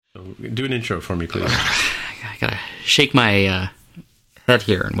Do an intro for me, please. I gotta shake my head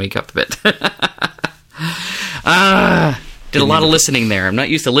here and wake up a bit. Did a lot of listening there. I'm not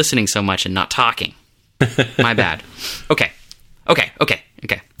used to listening so much and not talking. My bad. Okay.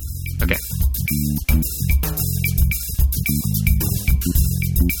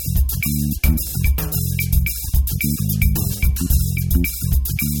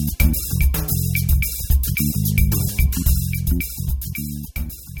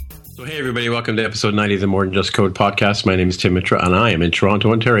 So hey everybody, welcome to episode 90 of the More Than Just Code podcast. My name is Tim Mitra and I am in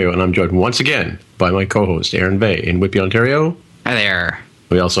Toronto, Ontario, and I'm joined once again by my co-host Aaron Vay in Whitby, Ontario. Hi there.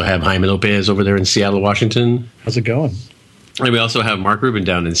 We also have Jaime Lopez over there in Seattle, Washington. How's it going? And we also have Mark Rubin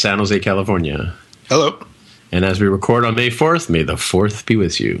down in San Jose, California. Hello. And as we record on May 4th, may the 4th be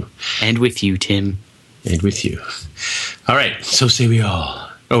with you. And with you, Tim. And with you. All right, so say we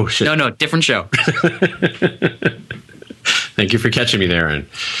all. Oh, shit. No, different show. Thank you for catching me there, Aaron.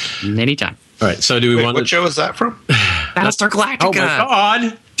 Anytime. All right, so do we want What show is that from? Battlestar Galactica. Oh, my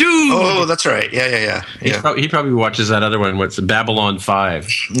God. Dude! Oh, that's right. Yeah. He probably watches that other one. What's Babylon 5?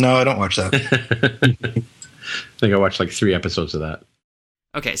 No, I don't watch that. I think I watched like 3 episodes of that.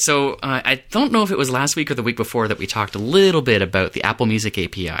 Okay, so I don't know if it was last week or the week before that we talked a little bit about the Apple Music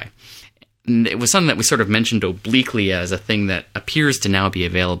API. And it was something that we sort of mentioned obliquely as a thing that appears to now be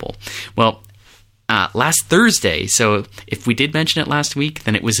available. Well, last Thursday, so if we did mention it last week,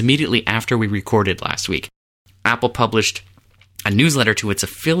 then it was immediately after we recorded last week. Apple published a newsletter to its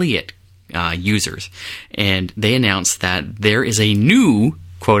affiliate users, and they announced that there is a new,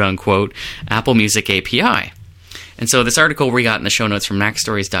 quote-unquote, Apple Music API. And so this article we got in the show notes from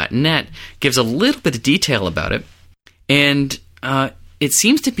MacStories.net gives a little bit of detail about it, and it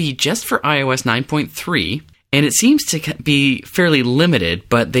seems to be just for iOS 9.3, and it seems to be fairly limited,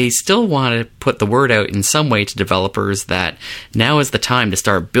 but they still want to put the word out in some way to developers that now is the time to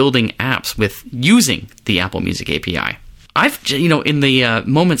start building apps with using the Apple Music API. In the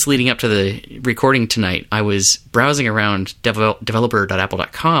moments leading up to the recording tonight, I was browsing around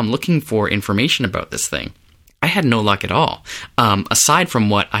developer.apple.com looking for information about this thing. I had no luck at all, aside from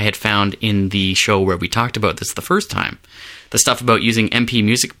what I had found in the show where we talked about this the first time. The stuff about using MP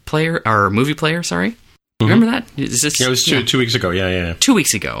music player, or movie player, sorry. Remember that? Is this, yeah, it was 2 weeks ago. Yeah. 2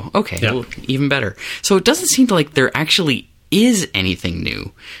 weeks ago. Okay, yeah. Well, even better. So it doesn't seem like there actually is anything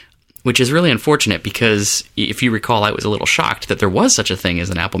new, which is really unfortunate because if you recall, I was a little shocked that there was such a thing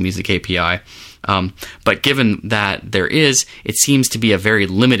as an Apple Music API. But given that there is, it seems to be a very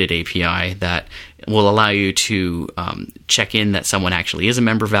limited API that will allow you to check in that someone actually is a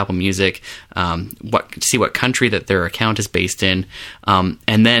member of Apple Music, see what country that their account is based in,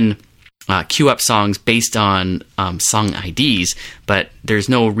 and then queue up songs based on song IDs. But there's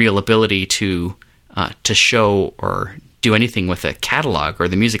no real ability to show or do anything with a catalog or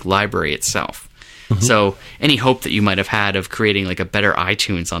the music library itself. Mm-hmm. So any hope that you might have had of creating like a better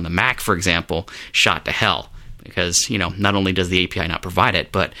iTunes on the Mac, for example, shot to hell. Because, not only does the API not provide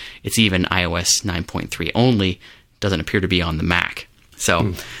it, but it's even iOS 9.3 only, doesn't appear to be on the Mac.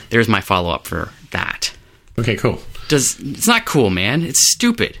 So there's my follow-up for that. Okay, cool. It's not cool, man. It's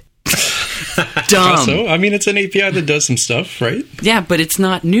stupid. Dumb. Also, I mean, it's an API that does some stuff, right? Yeah, but it's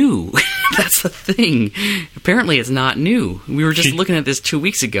not new. That's the thing. Apparently, it's not new. We were just looking at this 2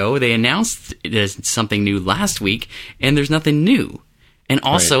 weeks ago. They announced it as something new last week, and there's nothing new. And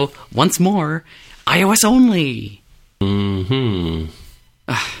also, once more, iOS only. Mm-hmm.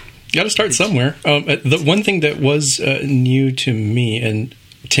 Got to start somewhere. The one thing that was new to me, and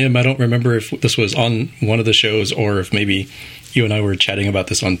Tim, I don't remember if this was on one of the shows or if maybe you and I were chatting about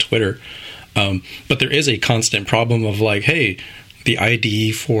this on Twitter, but there is a constant problem of like, hey, the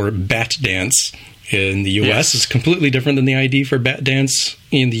ID for Bat Dance in the US is completely different than the ID for Bat Dance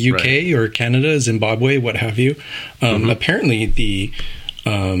in the UK or Canada, Zimbabwe, what have you. Apparently, the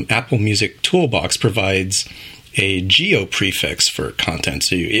Apple Music Toolbox provides a geo prefix for content,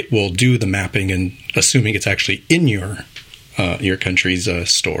 so it will do the mapping, and assuming it's actually in your country's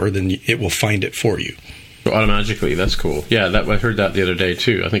store, then it will find it for you. Automatically, that's cool. Yeah, I heard that the other day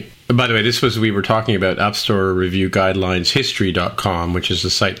too. I think. By the way, we were talking about App Store Review Guidelines History.com, which is a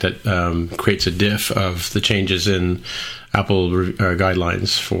site that creates a diff of the changes in Apple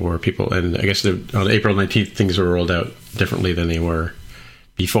guidelines for people. And I guess on April 19th, things were rolled out differently than they were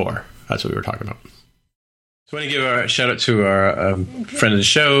before. That's what we were talking about. So I want to give a shout out to our friend of the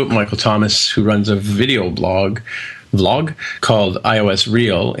show, Michael Thomas, who runs a video vlog called iOS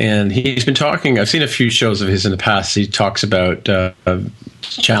Real, and he's been talking. I've seen a few shows of his in the past. He talks about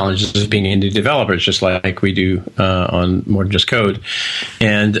challenges of being indie developers, just like we do on More Than Just Code.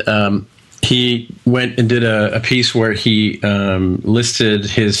 And he went and did a piece where he listed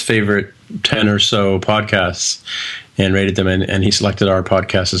his favorite 10 or so podcasts and rated them, and he selected our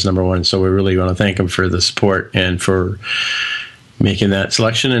podcast as number one. So we really want to thank him for the support and for making that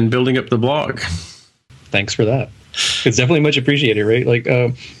selection and building up the blog. Thanks for that. It's definitely much appreciated, right? Like,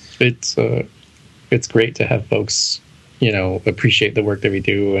 it's great to have folks, appreciate the work that we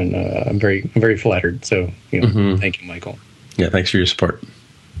do, and I'm very flattered. So, Thank you, Michael. Yeah, thanks for your support,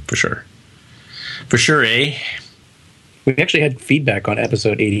 for sure. For sure, eh? We actually had feedback on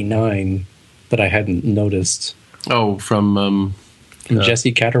episode 89 that I hadn't noticed. Oh, from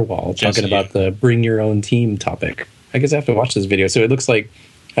Jesse Catterwall, talking about the bring your own team topic. I guess I have to watch this video. So it looks like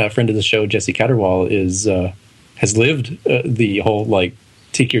a friend of the show, Jesse Catterwall, has lived the whole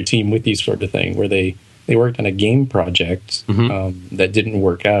take your team with you sort of thing, where they worked on a game project that didn't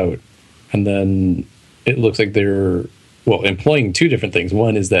work out, and then it looks like they're employing two different things.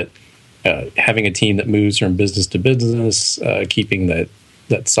 One is that having a team that moves from business to business, keeping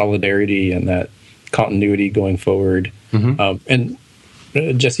that solidarity and that continuity going forward. And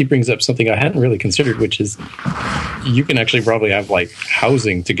Jesse brings up something I hadn't really considered, which is you can actually probably have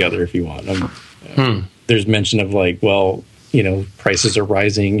housing together if you want. There's mention of prices are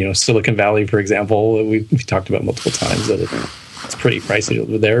rising. Silicon Valley, for example, we talked about multiple times that it's pretty pricey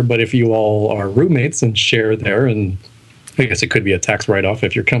over there. But if you all are roommates and share there, and I guess it could be a tax write-off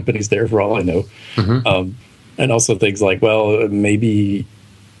if your company's there, for all I know. And also things like, maybe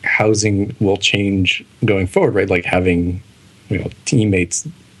housing will change going forward, right? Like having teammates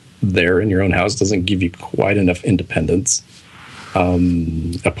there in your own house doesn't give you quite enough independence.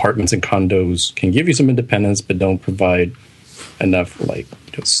 Apartments and condos can give you some independence, but don't provide enough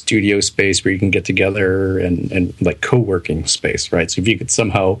studio space where you can get together and co-working space, right? So if you could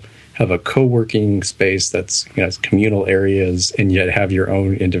somehow have a co-working space that's has communal areas and yet have your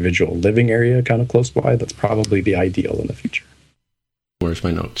own individual living area kind of close by, that's probably the ideal in the future. Where's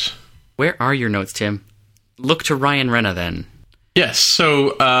my notes? Where are your notes, Tim? Look to Ryan Renna then. Yes,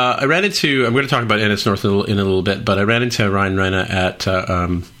 so I ran into, I'm going to talk about Ennis North in a little bit, but I ran into Ryan Renna at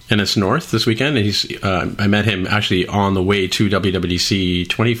Ennis North this weekend, and I met him actually on the way to WWDC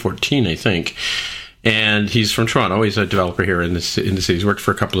 2014, I think. And he's from Toronto. He's a developer here in the city. He's worked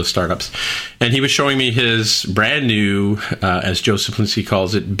for a couple of startups. And he was showing me his brand new, as Joe Simplici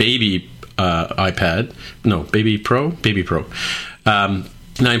calls it, baby iPad. No, Baby Pro? Baby Pro.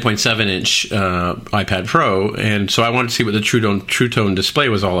 9.7-inch iPad Pro. And so I wanted to see what the True Tone display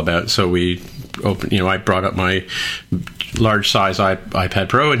was all about. So we opened, I brought up my large size iPad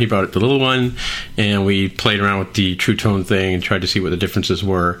Pro, and he brought up the little one, and we played around with the True Tone thing and tried to see what the differences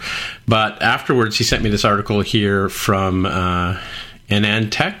were. But afterwards, he sent me this article here from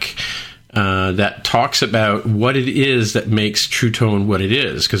Anantech that talks about what it is that makes True Tone what it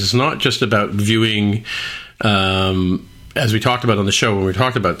is, because it's not just about viewing. As we talked about on the show when we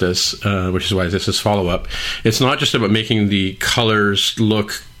talked about this, which is why this is follow-up, it's not just about making the colors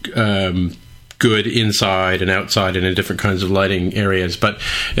look good inside and outside and in different kinds of lighting areas, but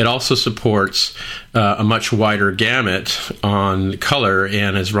it also supports a much wider gamut on color.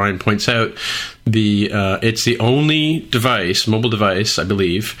 And as Ryan points out, it's the only mobile device, I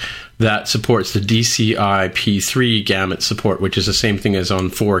believe, that supports the DCI P3 gamut support, which is the same thing as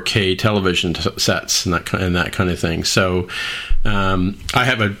on 4K television sets and that kind of thing. So I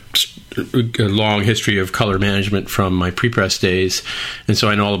have a long history of color management from my pre-press days, and so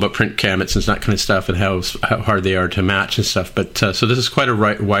I know all about print gamuts and that kind of stuff and how hard they are to match and stuff. But so this is quite a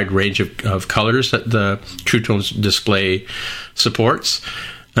wide range of colors that the True Tone's display supports.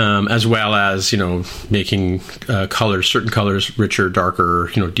 As well as making certain colors richer,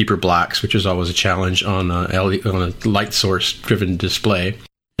 darker, deeper blacks, which is always a challenge on a light source driven display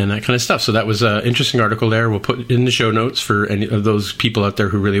and that kind of stuff. So that was an interesting article there. We'll put it in the show notes for any of those people out there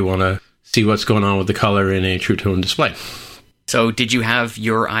who really want to see what's going on with the color in a True Tone display. So did you have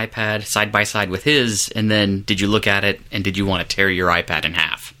your iPad side by side with his, and then did you look at it and did you want to tear your iPad in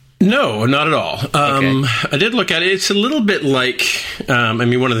half? No, not at all. Okay. I did look at it. It's a little bit like, one of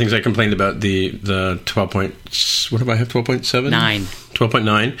the things I complained about the 12 point, what do I have, 12.7?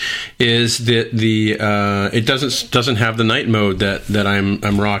 12.9 is that it doesn't have the night mode that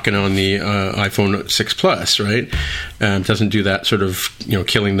I'm rocking on the iPhone 6 Plus, right? It doesn't do that sort of,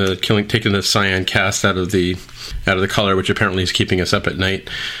 taking the cyan cast out of the color, which apparently is keeping us up at night.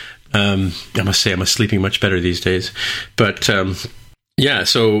 I must say I'm sleeping much better these days, but. Yeah,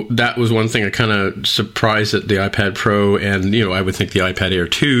 so that was one thing I kind of surprised at the iPad Pro, and I would think the iPad Air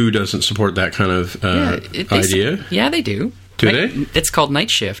 2 doesn't support that kind of idea. Yeah, they do. Do they? It's called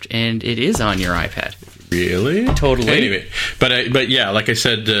Night Shift, and it is on your iPad. Really? Totally. Anyway, but yeah, like I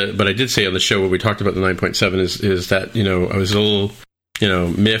said, but I did say on the show when we talked about the 9.7 is that, I was a little,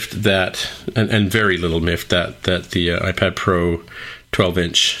 miffed that, and very little miffed that the iPad Pro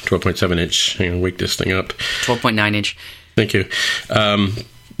 12.7 inch, wake this thing up. 12.9 inch. Thank you.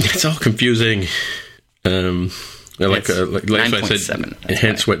 It's all confusing. Like I said,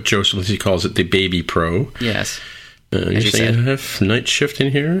 hence what Joseph Lindsay calls it, the Baby Pro. Yes. You're saying I have night shift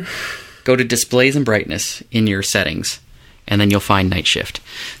in here? Go to displays and brightness in your settings, and then you'll find night shift.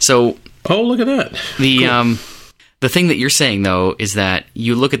 So, look at that. The thing that you're saying, though, is that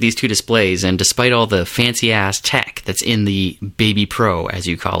you look at these two displays, and despite all the fancy-ass tech that's in the Baby Pro, as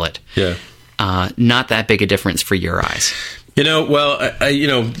you call it, not that big a difference for your eyes. Well,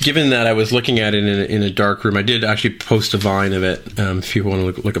 given that I was looking at it in a dark room, I did actually post a Vine of it. If you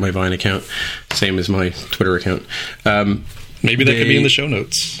want to look at my Vine account, same as my Twitter account. Maybe that could be in the show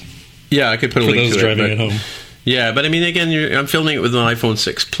notes. Yeah, I could put a link to it. For those driving at home. Yeah, but I mean, again, I'm filming it with an iPhone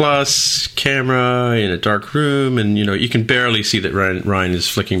 6 Plus camera in a dark room, and you can barely see that Ryan is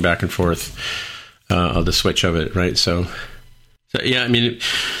flicking back and forth on the switch of it, right? So yeah, I mean,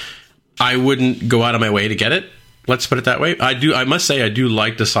 I wouldn't go out of my way to get it. Let's put it that way. I must say, I do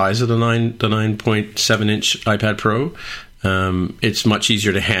like the size of the 9.7 inch iPad Pro. It's much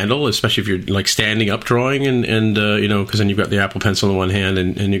easier to handle, especially if you're like standing up drawing, and because then you've got the Apple Pencil in one hand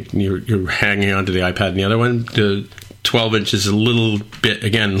and you're hanging onto the iPad in the other one. The 12 inch is a little bit,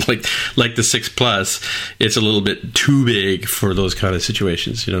 again, like the 6 Plus, it's a little bit too big for those kind of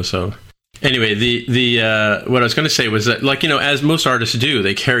situations, So anyway, the what I was going to say was that, as most artists do,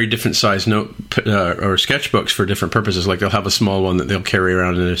 they carry different size note or sketchbooks for different purposes. Like they'll have a small one that they'll carry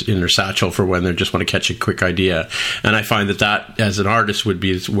around in their satchel for when they just want to catch a quick idea. And I find that as an artist would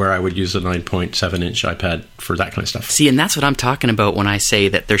be where I would use the 9.7 inch iPad for that kind of stuff. See, and that's what I'm talking about when I say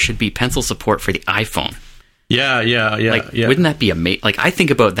that there should be pencil support for the iPhone. Yeah. Wouldn't that be amazing? I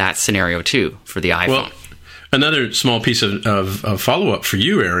think about that scenario too for the iPhone. Well, another small piece of follow-up for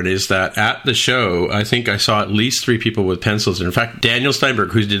you, Aaron, is that at the show, I think I saw at least 3 people with pencils. And in fact, Daniel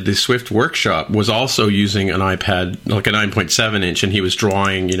Steinberg, who did the Swift workshop, was also using an iPad, like a 9.7 inch, and he was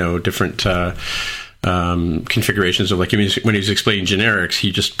drawing, different configurations of, when he was explaining generics,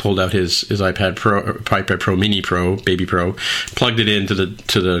 he just pulled out his iPad Pro Mini Pro, Baby Pro, plugged it into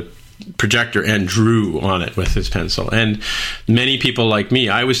the projector and drew on it with his pencil. And many people like me,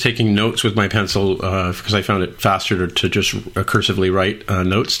 I was taking notes with my pencil because I found it faster to just cursively write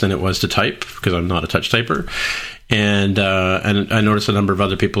notes than it was to type, because I'm not a touch typer. And I noticed a number of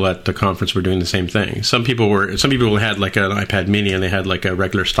other people at the conference were doing the same thing. Some people had like an iPad Mini and they had like a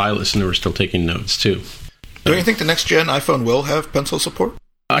regular stylus and they were still taking notes too. Don't you think the next gen iPhone will have pencil support?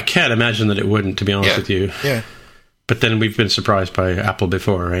 I can't imagine that it wouldn't, to be honest with you. Yeah. But then we've been surprised by Apple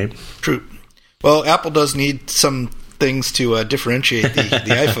before, right? True. Well, Apple does need some things to differentiate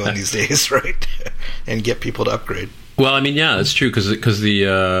the iPhone these days, right? And get people to upgrade. Well, I mean, yeah, that's true, because the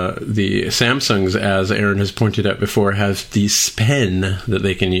Samsungs, as Aaron has pointed out before, have the S Pen that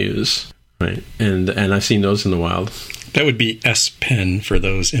they can use, right? And I've seen those in the wild. That would be S Pen for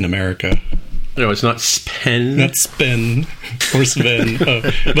those in America. No, it's not Spen. Not Spen or Sven.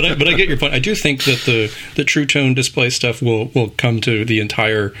 But I get your point. I do think that the True Tone display stuff will come to the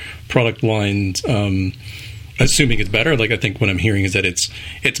entire product lines, assuming it's better. I think what I'm hearing is that it's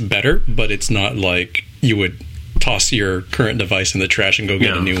better, but it's not like you would toss your current device in the trash and go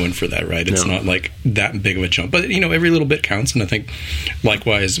get a new one for that, right? It's not like that big of a jump. But, every little bit counts, and I think,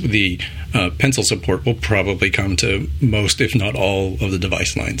 likewise, the pencil support will probably come to most, if not all, of the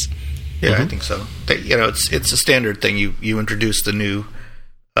device lines. Yeah, I think so. It's a standard thing. You introduce the new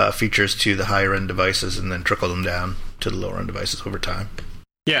features to the higher end devices and then trickle them down to the lower end devices over time.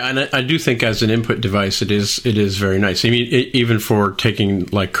 Yeah, and I do think as an input device, it is very nice. I mean, even for taking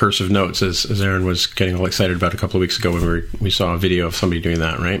cursive notes, as Aaron was getting all excited about a couple of weeks ago when we saw a video of somebody doing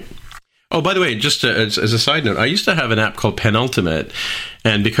that, right? Oh, by the way, just as a side note, I used to have an app called Penultimate,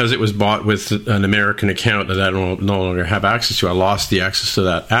 and because it was bought with an American account that I no longer have access to, I lost the access to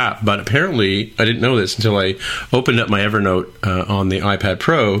that app. But apparently, I didn't know this until I opened up my Evernote on the iPad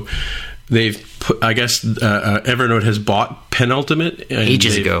Pro. They've put, I guess, Evernote has bought Penultimate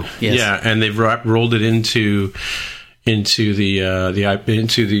ages ago. Yes. Yeah, and they've rolled it into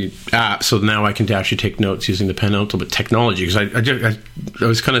the app, so now I can actually take notes using the Penultimate technology, because I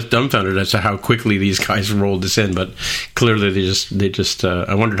was kind of dumbfounded as to how quickly these guys rolled this in, but clearly they just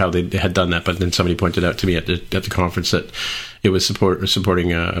I wondered how they had done that, but then somebody pointed out to me at the conference that it was supporting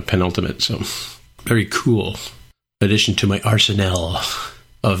Penultimate, so very cool addition to my arsenal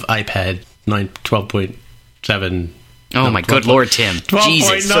of iPad 12.7 Oh my good Lord, Tim!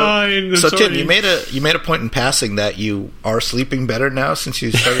 12.9. So Tim, you made a point in passing that you are sleeping better now since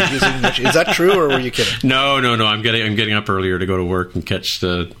you started using. Is that true, or were you kidding? No. I'm getting up earlier to go to work and catch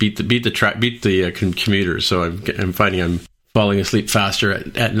beat the commuters. So I'm finding I'm falling asleep faster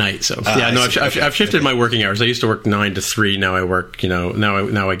at night. So I've shifted my working hours. I used to work 9 to 3. Now I work.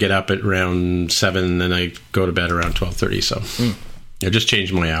 Now I get up at around 7 and I go to bed around 12:30. So I just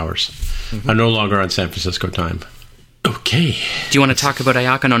changed my hours. Mm-hmm. I'm no longer on San Francisco time. Okay. Do you want to talk about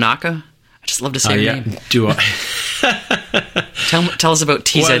Ayaka no Naka? I just love to say her name. Do I? Tell us about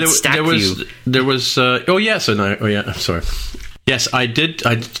TZ Stack View. There was. I'm sorry. Yes, I did.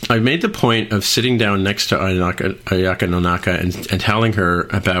 I made the point of sitting down next to Ayaka no Naka and telling her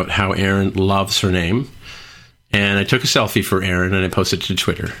about how Aaron loves her name. And I took a selfie for Aaron and I posted it to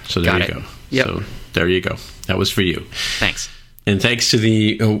Twitter. So there you go. Yep. So there you go. That was for you. Thanks. And thanks to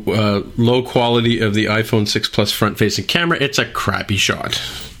the low quality of the iPhone 6 Plus front-facing camera, it's a crappy shot.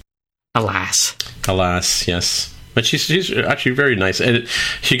 Alas, yes. But she's actually very nice. And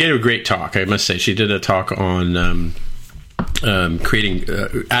she gave a great talk, I must say. She did a talk on creating,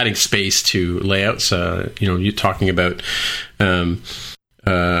 adding space to layouts. You talking about layout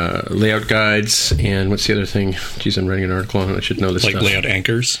guides, and what's the other thing? Geez, I'm writing an article on it. I should know this stuff. Like layout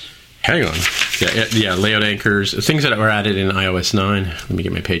anchors? Hang on. Yeah, layout anchors, things that were added in iOS 9. Let me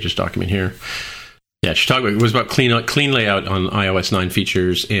get my Pages document here. Yeah, she talked about, it was about clean layout on iOS 9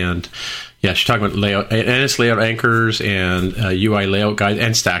 features, and yeah, she talked about layout, and it's layout anchors and UI layout guides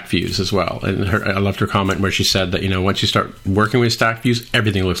and stack views as well. And I loved her comment where she said that, once you start working with stack views,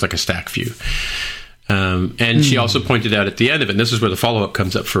 everything looks like a stack view. And she also pointed out at the end of it, and this is where the follow-up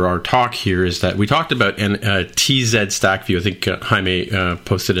comes up for our talk here, is that we talked about TZ Stack View. I think Jaime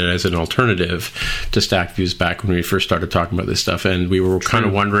posted it as an alternative to Stack Views back when we first started talking about this stuff. And we were kind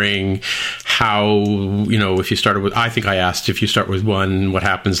of wondering how, if you started with, I think I asked if you start with one, what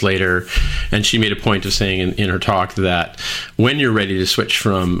happens later. And she made a point of saying in her talk that when you're ready to switch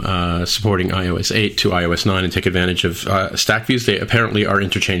from supporting iOS 8 to iOS 9 and take advantage of Stack Views, they apparently are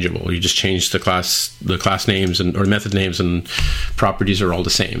interchangeable. You just change the class names or method names, and properties are all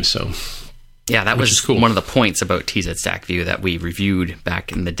the same. So yeah, that was cool. One of the points about TZ Stack View that we reviewed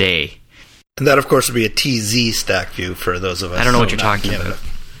back in the day. And that, of course, would be a TZ Stack View for those of us. I don't know what you're talking about.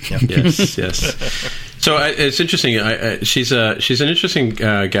 Yep. Yes. So it's interesting. She's an interesting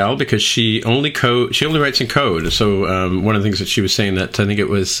gal because she only writes in code. So one of the things that she was saying, that I think it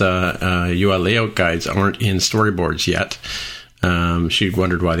was UI layout guides aren't in storyboards yet. She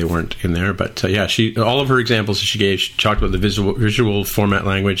wondered why they weren't in there, but all of her examples that she gave, she talked about the visual format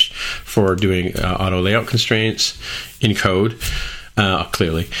language for doing auto layout constraints in code,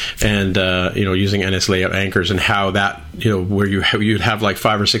 clearly, and using NS layout anchors, and how that where you'd have like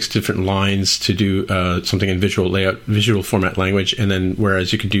 5 or 6 different lines to do something in visual format language, and then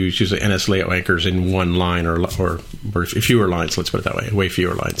whereas you could use NS layout anchors in one line or fewer lines. Let's put it that way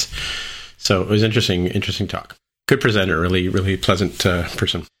fewer lines. So it was interesting talk. Good presenter, really, really pleasant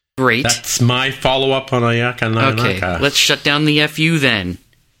person. Great. That's my follow-up on Ayaka no Naka. Okay, let's shut down the FU then.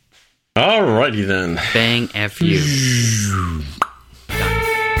 Alrighty then. Bang FU.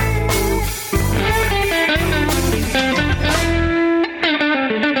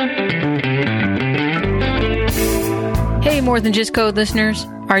 Hey, More Than Just Code listeners.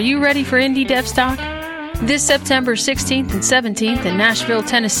 Are you ready for Indie DevStock? This September 16th and 17th in Nashville,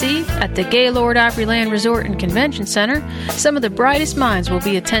 Tennessee, at the Gaylord Opryland Resort and Convention Center, some of the brightest minds will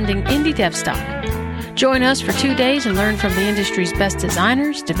be attending Indie DevStock. Join us for 2 days and learn from the industry's best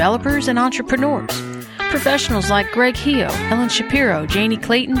designers, developers, and entrepreneurs. Professionals like Greg Heo, Ellen Shapiro, Janie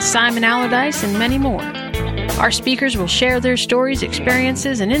Clayton, Simon Allardyce, and many more. Our speakers will share their stories,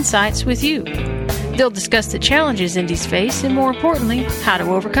 experiences, and insights with you. They'll discuss the challenges indies face and, more importantly, how to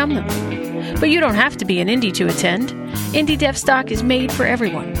overcome them. But you don't have to be an indie to attend. Indie DevStock is made for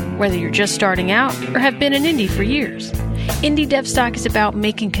everyone, whether you're just starting out or have been an indie for years. Indie DevStock is about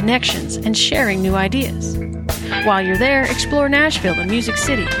making connections and sharing new ideas. While you're there, explore Nashville and Music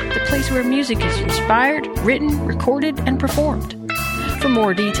City, the place where music is inspired, written, recorded, and performed. For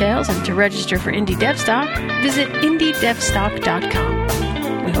more details and to register for Indie DevStock, visit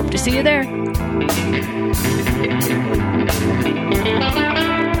indiedevstock.com. We hope to see you there.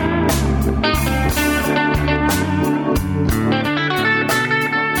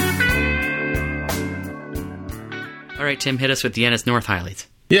 All right, Tim, hit us with the NS North highlights.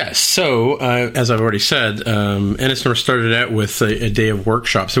 Yes. So, as I've already said, Ennismore started out with a day of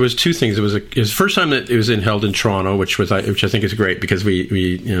workshops. There was two things. It was the first time that it was held in Toronto, which I think is great because we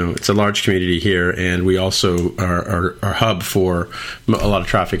it's a large community here, and we also are hub for a lot of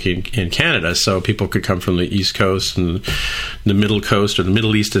traffic in Canada. So people could come from the East Coast and the Middle Coast, or the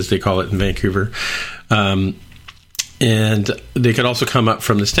Middle East as they call it in Vancouver. And they could also come up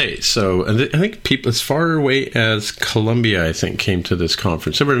from the States. So I think people as far away as Colombia, I think, came to this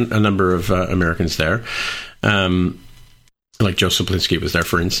conference. There were a number of Americans there. Like Joe Saplinski was there,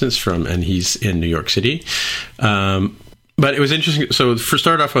 for instance, and he's in New York City. But it was interesting. So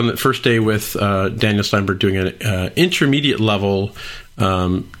start off on the first day with Daniel Steinberg doing an intermediate level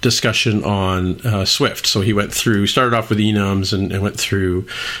discussion on Swift. So he started off with enums and went through...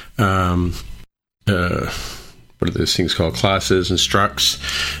 what are those things called? Classes and structs,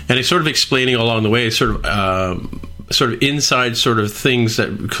 and he's sort of explaining along the way, sort of inside sort of things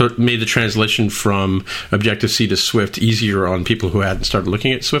that made the translation from Objective-C to Swift easier on people who hadn't started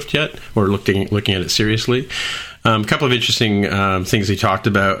looking at Swift yet or looking at it seriously. A couple of interesting things he talked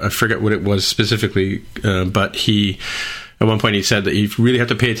about. I forget what it was specifically, but at one point he said that you really have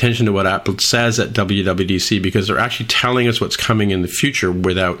to pay attention to what Apple says at WWDC because they're actually telling us what's coming in the future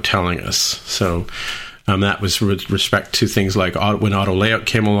without telling us. So. That was with respect to things like when auto layout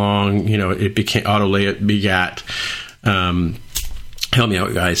came along. It became auto layout begat. Help me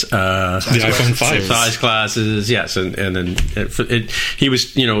out, guys. The iPhone 5 size classes, yes, and then he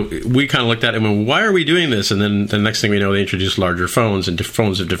was. We kind of looked at it and went, "Why are we doing this?" And then the next thing we know, they introduced larger phones and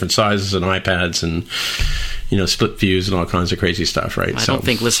phones of different sizes and iPads and split views and all kinds of crazy stuff. Right? I don't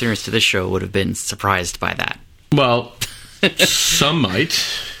think listeners to this show would have been surprised by that. Well, some might.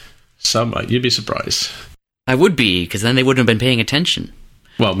 You'd be surprised. I would be, because then they wouldn't have been paying attention.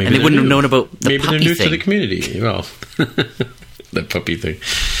 Well, maybe and they wouldn't have known about the maybe puppy they're new thing. To the community. Well, the puppy thing.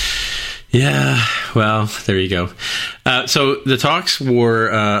 Yeah, well, there you go. So the talks were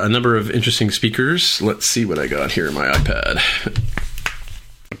a number of interesting speakers. Let's see what I got here on my iPad.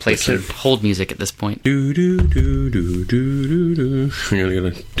 A place to hold music at this point. I'm gonna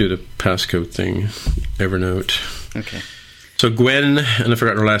do the passcode thing. Evernote. Okay. So Gwen, and I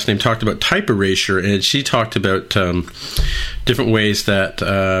forgot her last name, talked about type erasure, and she talked about different ways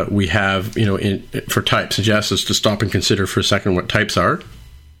that we have, for type, suggests us to stop and consider for a second what types are.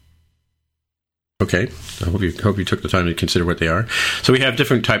 Okay, I hope you took the time to consider what they are. So we have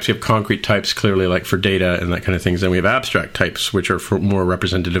different types. We have concrete types, clearly, like for data and that kind of things. Then we have abstract types, which are more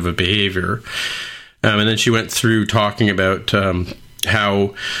representative of behavior. And then she went through talking about...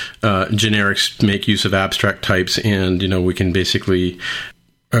 how generics make use of abstract types, and we can basically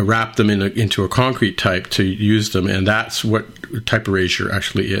wrap them into a concrete type to use them, and that's what type erasure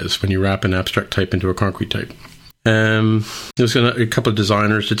actually is, when you wrap an abstract type into a concrete type. There's a couple of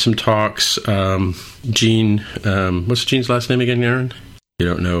designers did some talks. Gene, what's Gene's last name again, Aaron? You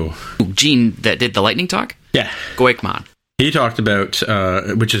don't know. Gene that did the lightning talk? Yeah. Goikman. He talked about,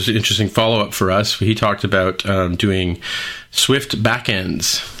 which is an interesting follow-up for us, he talked about doing Swift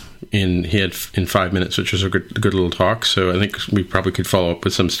backends in 5 minutes, which was a good little talk. So I think we probably could follow up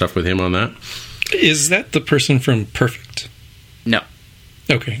with some stuff with him on that. Is that the person from Perfect? No.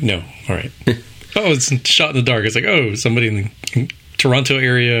 Okay, no. All right. It's shot in the dark. It's like, somebody in the Toronto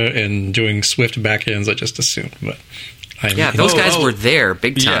area and doing Swift backends, I just assued, but... those guys were there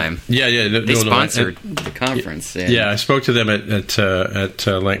big time. Yeah. They sponsored the conference. Yeah, I spoke to them at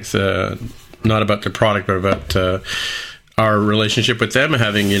length, not about the product, but about our relationship with them,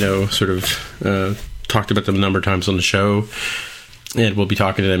 having talked about them a number of times on the show, and we'll be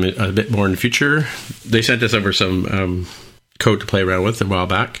talking to them a bit more in the future. They sent us over some code to play around with a while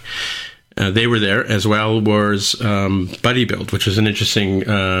back. They were there, as well was Buddy Build, which is an interesting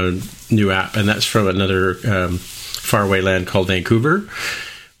new app, and that's from another faraway land called Vancouver,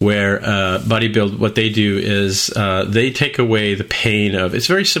 where Buddy Build, what they do is they take away the pain of... It's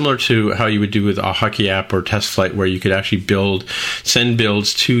very similar to how you would do with a hockey app or Test Flight, where you could actually send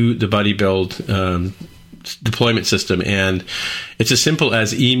builds to the Buddy Build deployment system, and it's as simple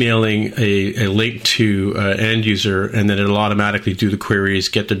as emailing a link to an end user, and then it'll automatically do the queries,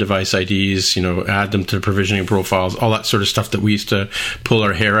 get the device IDs, add them to the provisioning profiles, all that sort of stuff that we used to pull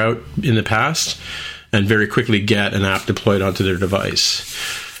our hair out in the past, and very quickly get an app deployed onto their device.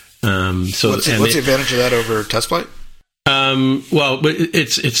 What's the advantage of that over Test Flight? Well, but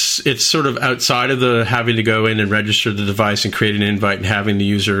it's sort of outside of the having to go in and register the device and create an invite and having the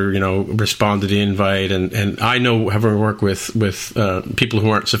user, respond to the invite. And I know, having worked with people who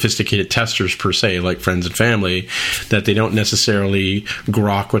aren't sophisticated testers per se, like friends and family, that they don't necessarily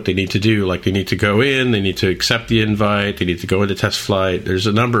grok what they need to do. Like they need to go in, they need to accept the invite, they need to go into test flight. There's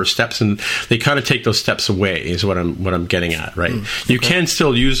a number of steps, and they kind of take those steps away. Is what I'm getting at, right? You can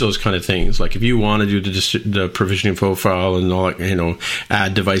still use those kind of things. Like if you want to do the provisioning profile and all that,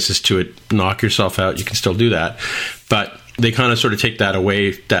 add devices to it, knock yourself out, you can still do that. But they kind of sort of take that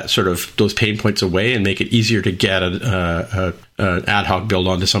away, that sort of those pain points away, and make it easier to get an ad hoc build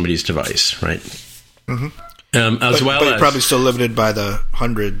onto somebody's device, right? Mm-hmm. But you're probably still limited by the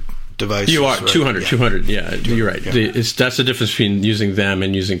 100 devices. You are, right? 200, yeah. 200, you're right. Yeah. That's the difference between using them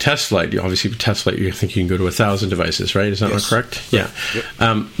and using TestFlight. Obviously, with TestFlight, you think you can go to 1,000 devices, right? Is that not correct? Right. Yeah.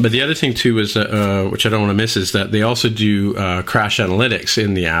 Yep. But the other thing, too, is which I don't want to miss, is that they also do crash analytics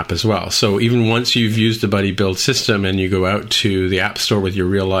in the app as well. So even once you've used the Buddy build system and you go out to the App Store with your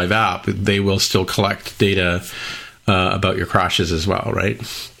real live app, they will still collect data about your crashes as well, right?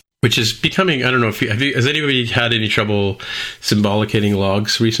 Which is becoming, I don't know if has anybody had any trouble symbolicating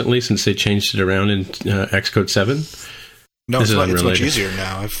logs recently since they changed it around in Xcode 7? No, it's much easier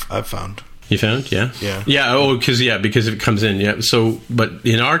now, I've found. You found? Yeah? Yeah. Yeah, because it comes in, yeah. So, but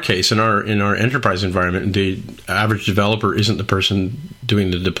in our case, in our enterprise environment, the average developer isn't the person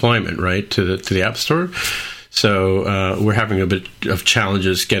doing the deployment, right, to the App Store. So we're having a bit of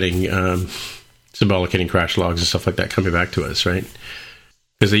challenges getting symbolicating crash logs and stuff like that coming back to us, right?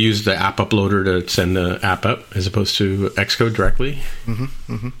 Because they use the app uploader to send the app up as opposed to Xcode directly.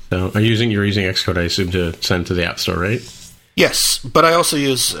 Mm-hmm, mm-hmm. So you're using Xcode, I assume, to send to the App Store, right? Yes, but I also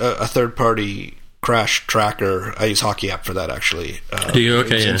use a third-party crash tracker. I use Hockey App for that, actually. Do you?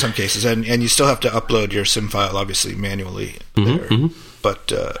 Okay, in some cases. And you still have to upload your SIM file, obviously, manually there. Mm-hmm.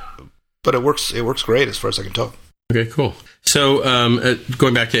 But it works great as far as I can tell. Okay, cool. So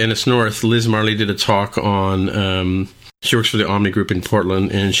going back to NS North, Liz Marley did a talk on... she works for the Omni Group in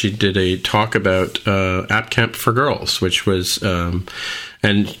Portland, and she did a talk about App Camp for Girls, which was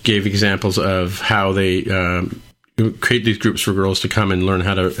and gave examples of how they create these groups for girls to come and learn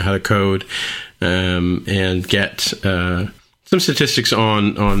how to code, and get some statistics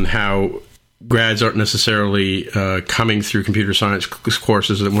on how grads aren't necessarily coming through computer science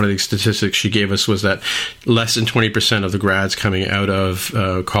courses. One of the statistics she gave us was that less than 20% of the grads coming out of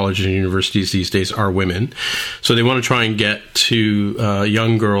colleges and universities these days are women. So they want to try and get to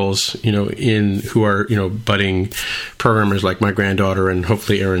young girls, who are, budding programmers like my granddaughter and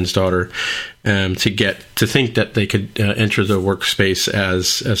hopefully Aaron's daughter, to get to think that they could enter the workspace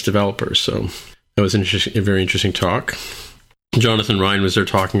as developers. So that was a very interesting talk. Jonathan Ryan was there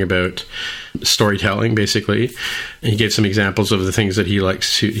talking about storytelling, basically. And he gave some examples of the things that he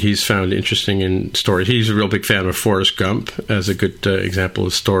likes. He's found interesting in stories. He's a real big fan of Forrest Gump as a good example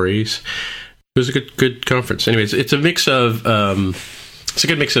of stories. It was a good conference. Anyways, it's a mix of it's a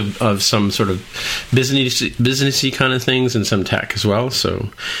good mix of some sort of businessy kind of things and some tech as well. So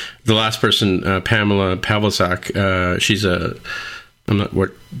the last person, Pamela Pavlicek, she's I'm not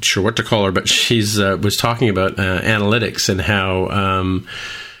sure what to call her, but she's was talking about analytics and how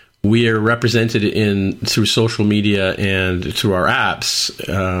we are represented through social media and through our apps,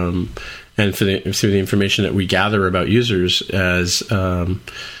 and through the information that we gather about users as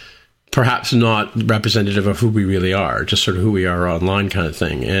perhaps not representative of who we really are, just sort of who we are online kind of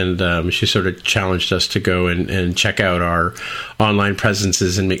thing. And she sort of challenged us to go and check out our online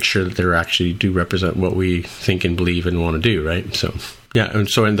presences and make sure that they actually do represent what we think and believe and want to do, right? So, yeah. And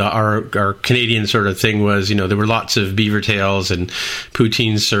so our Canadian sort of thing was, there were lots of beaver tails and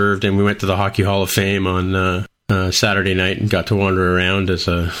poutine served, and we went to the Hockey Hall of Fame on Saturday night and got to wander around as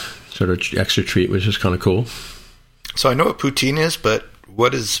a sort of extra treat, which was kind of cool. So I know what poutine is, but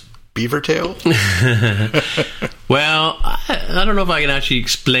what is beaver tail? Well, I don't know if I can actually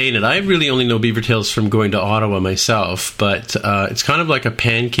explain it. I really only know beaver tails from going to Ottawa myself, but it's kind of like a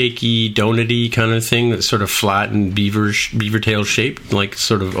pancakey, donut-y kind of thing that's sort of flat and beaver tail shaped, like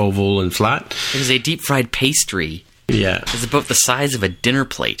sort of oval and flat. It is a deep-fried pastry. Yeah. It's about the size of a dinner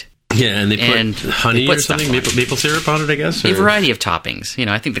plate. Yeah, and they put honey or something, maple syrup on it, I guess? A variety of toppings.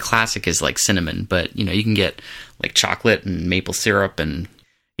 I think the classic is like cinnamon, but, you can get like chocolate and maple syrup and...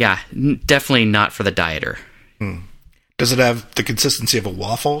 Yeah, definitely not for the dieter. Does it have the consistency of a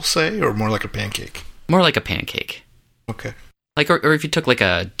waffle, say, or more like a pancake? More like a pancake. Okay. Like, or if you took like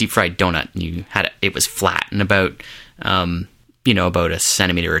a deep fried donut and you had it was flat and about, about a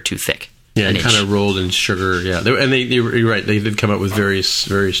centimeter or two thick. Yeah, and kind of rolled in sugar. Yeah, you're right. They did come up with various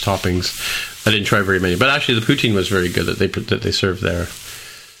toppings I didn't try very many, but actually the poutine was very good that they served there.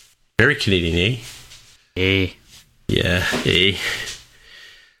 Very Canadian, eh? Eh. Yeah, eh.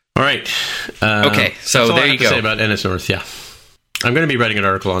 All right. Okay, so that's all there I have you to go. say about Ennis North, yeah. I'm going to be writing an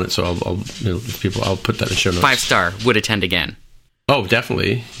article on it, so I'll put that in the show notes. 5-star, would attend again. Oh,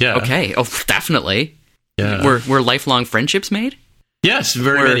 definitely. Yeah. Okay. Oh, definitely. Yeah. Were lifelong friendships made? Yes,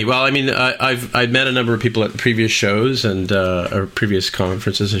 very many. Well, I mean, I've met a number of people at previous shows and or previous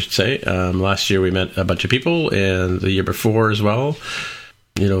conferences, I should say. Last year we met a bunch of people, and the year before as well.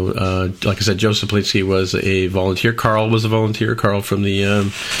 You know, like I said, Joe Saplinsky was a volunteer. Carl was a volunteer. Carl from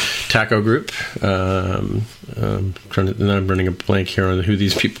the TACO group. I'm running a blank here on who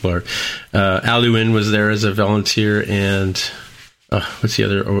these people are. Aluin was there as a volunteer, and what's the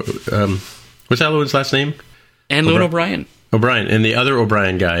other? What's Aluin's last name? And Lewin O'Brien. O'Brien, and the other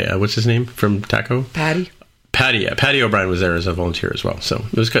O'Brien guy, what's his name from TACO? Patty. Yeah. Patty O'Brien was there as a volunteer as well. So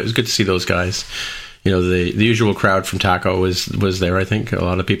it was good to see those guys. You know, the usual crowd from TACO was there, I think, a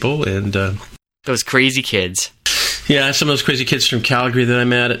lot of people. And those crazy kids. Yeah, some of those crazy kids from Calgary that I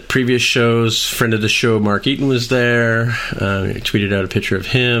met at previous shows. Friend of the show, Mark Eaton, was there. I tweeted out a picture of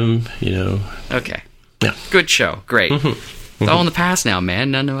him, you know. Okay. Yeah. Good show. Great. It's all in the past now,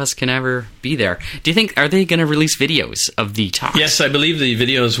 man. None of us can ever be there. Do you think, are they going to release videos of the talks? Yes, I believe the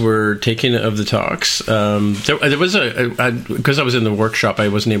videos were taken of the talks. There was because I was in the workshop, I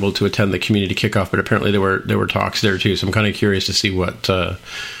wasn't able to attend the community kickoff, but apparently there were talks there too. So I'm kind of curious to see what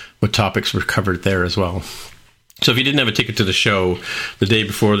topics were covered there as well. So if you didn't have a ticket to the show, the day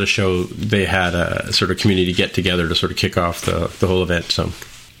before the show, they had a sort of community get together to sort of kick off the whole event.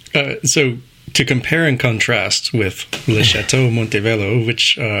 So to compare and contrast with Le Chateau Montebello,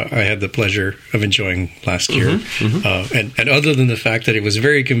 which I had the pleasure of enjoying last year, and other than the fact that it was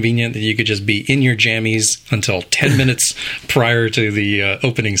very convenient that you could just be in your jammies until 10 minutes prior to the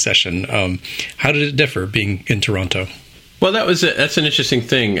opening session, how did it differ being in Toronto? Well, that's an interesting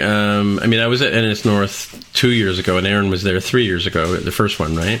thing. I mean, I was at Ennis North 2 years ago, and Aaron was there 3 years ago, the first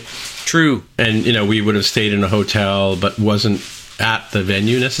one, right? True. And, you know, we would have stayed in a hotel, but wasn't at the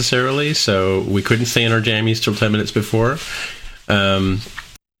venue necessarily, so we couldn't stay in our jammies till 10 minutes before. Now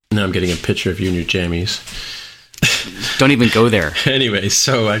I'm getting a picture of you in your jammies. Don't even go there. Anyway,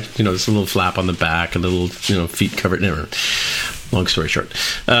 so there's a little flap on the back, a little, feet covered. Never. Long story short.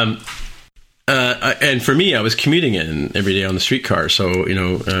 And for me, I was commuting in every day on the streetcar, so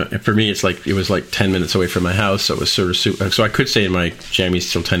for me, it was like 10 minutes away from my house, so it was sort of so I could stay in my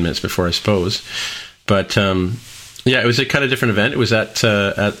jammies till 10 minutes before, I suppose. But yeah, it was a kind of different event. It was at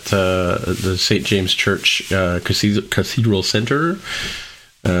the St. James Church Cathedral Centre,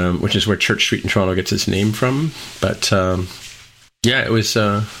 which is where Church Street in Toronto gets its name from. But yeah, it was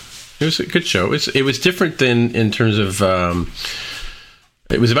a good show. It was different than in terms of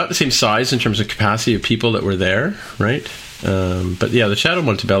it was about the same size in terms of capacity of people that were there, right? But yeah, the Chateau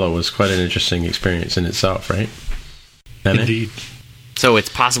Montebello was quite an interesting experience in itself, right? Indeed. So it's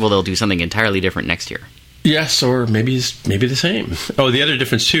possible they'll do something entirely different next year. Yes, or maybe the same. Oh, the other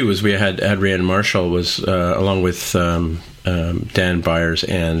difference too was we had Adrienne Marshall was along with Dan Byers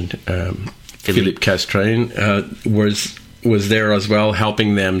and Philippe Castrain was there as well,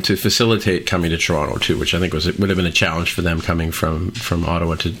 helping them to facilitate coming to Toronto too, which I think would have been a challenge for them coming from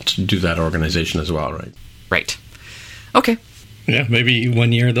Ottawa to do that organization as well, right? Right. Okay. Yeah, maybe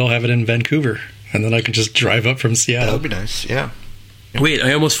one year they'll have it in Vancouver, and then I can just drive up from Seattle. That would be nice. Yeah. Wait,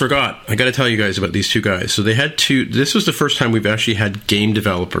 I almost forgot. I got to tell you guys about these two guys. So they had this was the first time we've actually had game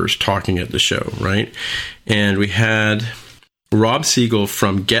developers talking at the show, right? And we had Rob Siegel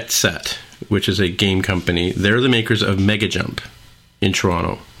from Get Set, which is a game company. They're the makers of Mega Jump in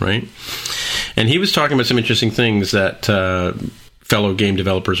Toronto, right? And he was talking about some interesting things that fellow game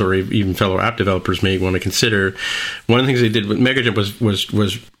developers or even fellow app developers may want to consider. One of the things they did with Mega Jump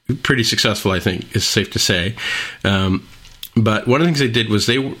was pretty successful, I think, is safe to say. But one of the things they did was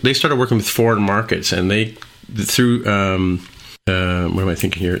they started working with foreign markets, and they through what am I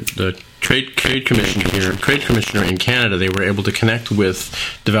thinking here? The trade commissioner in Canada, they were able to connect with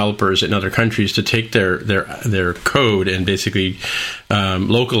developers in other countries to take their code and basically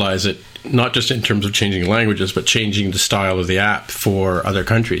localize it, not just in terms of changing languages, but changing the style of the app for other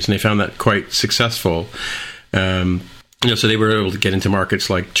countries, and they found that quite successful. So they were able to get into markets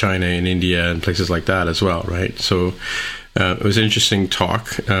like China and India and places like that as well, right? So it was an interesting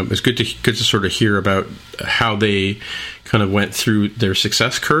talk. It was good to sort of hear about how they kind of went through their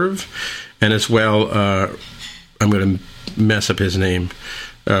success curve, and as well, I'm going to mess up his name,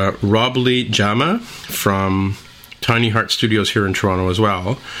 Rob Lee Jama from Tiny Heart Studios here in Toronto as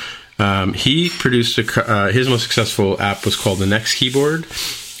well. He produced his most successful app was called the Next Keyboard.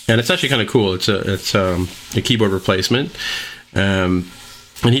 it's actually kind of cool. It's a keyboard replacement. And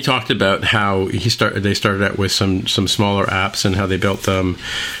he talked about how they started out with some smaller apps and how they built them.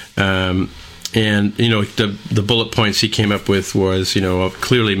 And, the bullet points he came up with was,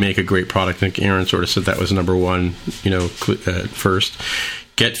 clearly make a great product. I think Aaron sort of said that was number one, first.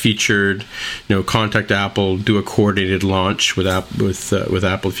 Get featured, contact Apple, do a coordinated launch with Apple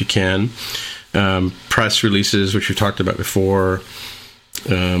if you can. Press releases, which we talked about before.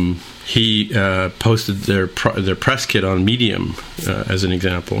 He posted their press kit on Medium as an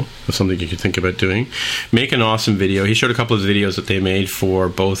example of something you could think about doing. Make an awesome video. He showed a couple of videos that they made for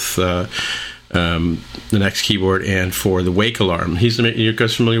both the Next keyboard and for the Wake Alarm. You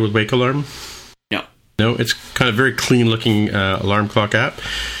guys familiar with Wake Alarm? No, it's kind of very clean looking alarm clock app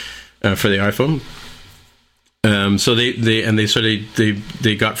for the iPhone. So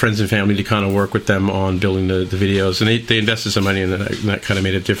they got friends and family to kind of work with them on building the videos, and they invested some money in that, and that kind of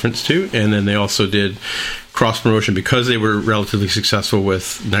made a difference too. And then they also did cross promotion because they were relatively successful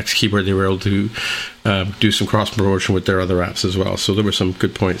with Next Keyboard. They were able to do some cross promotion with their other apps as well. So there were some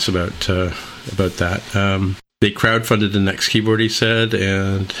good points about that. They crowdfunded the Next Keyboard, he said,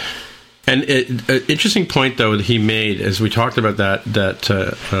 and an interesting point though that he made, as we talked about that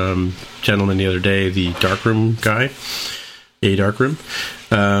gentleman the other day, the darkroom guy, darkroom.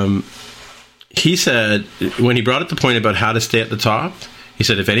 He said when he brought up the point about how to stay at the top, he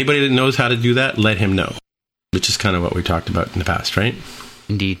said if anybody that knows how to do that, let him know, which is kind of what we talked about in the past, right?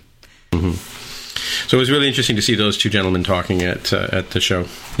 Indeed. Mm-hmm. So it was really interesting to see those two gentlemen talking at the show.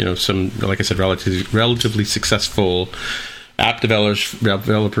 Some, like I said, relatively successful app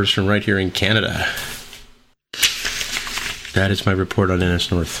developers from right here in Canada. That is my report on NS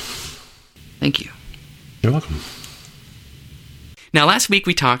North. Thank you. You're welcome. Now, last week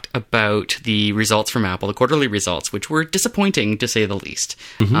we talked about the results from Apple, the quarterly results, which were disappointing to say the least.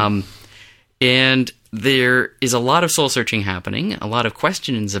 Mm-hmm. And there is a lot of soul searching happening, a lot of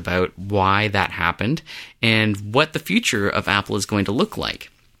questions about why that happened and what the future of Apple is going to look like.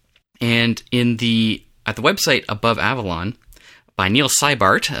 And at the website Above Avalon, by Neil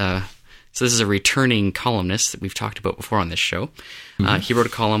Seibart, so this is a returning columnist that we've talked about before on this show. Mm-hmm. He wrote a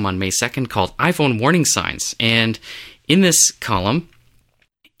column on May 2nd called iPhone Warning Signs. And in this column,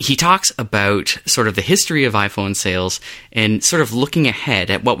 he talks about sort of the history of iPhone sales and sort of looking ahead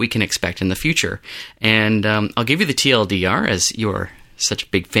at what we can expect in the future. And I'll give you the TLDR, as you're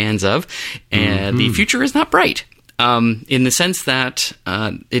such big fans of. And the future is not bright. In the sense that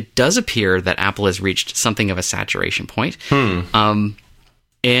it does appear that Apple has reached something of a saturation point.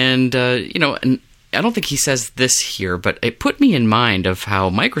 And I don't think he says this here, but it put me in mind of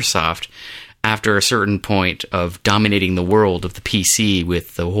how Microsoft, after a certain point of dominating the world of the PC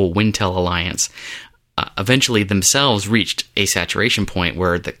with the whole Wintel alliance, eventually themselves reached a saturation point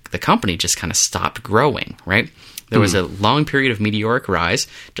where the company just kind of stopped growing, right? There was a long period of meteoric rise,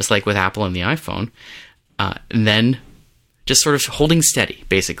 just like with Apple and the iPhone. And then just sort of holding steady,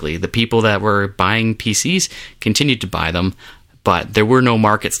 basically. The people that were buying PCs continued to buy them, but there were no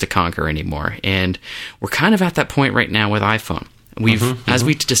markets to conquer anymore. And we're kind of at that point right now with iPhone. As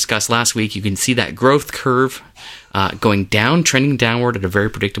we discussed last week, you can see that growth curve going down, trending downward at a very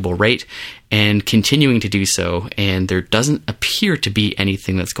predictable rate, and continuing to do so. And there doesn't appear to be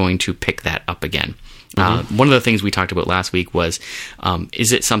anything that's going to pick that up again. One of the things we talked about last week was,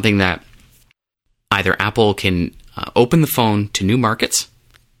 is it something that either Apple can open the phone to new markets,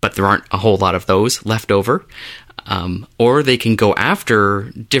 but there aren't a whole lot of those left over, or they can go after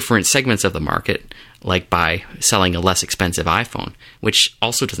different segments of the market, like by selling a less expensive iPhone, which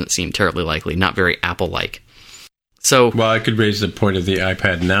also doesn't seem terribly likely, not very Apple-like. So, well, I could raise the point of the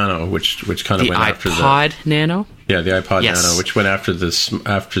iPad Nano, which kind of went after the iPod Nano. Yeah, the iPod Nano, which went after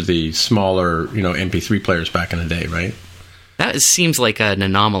the smaller, MP3 players back in the day, right? That seems like an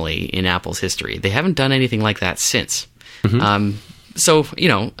anomaly in Apple's history. They haven't done anything like that since. So,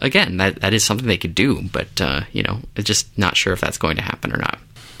 again, that is something they could do, but, just not sure if that's going to happen or not.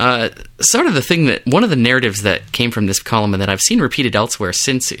 Sort of one of the narratives that came from this column and that I've seen repeated elsewhere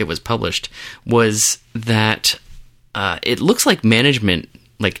since it was published was that it looks like management,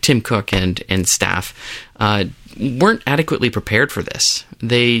 like Tim Cook and staff, weren't adequately prepared for this.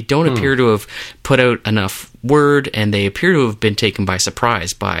 They don't appear to have put out enough word, and they appear to have been taken by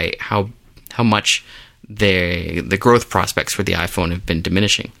surprise by how much the growth prospects for the iPhone have been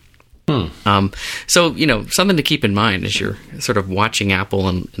diminishing. So, something to keep in mind as you're sort of watching Apple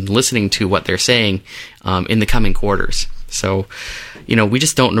and listening to what they're saying in the coming quarters. So, we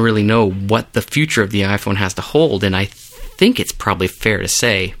just don't really know what the future of the iPhone has to hold, and I think it's probably fair to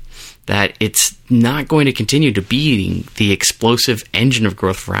say that it's not going to continue to be the explosive engine of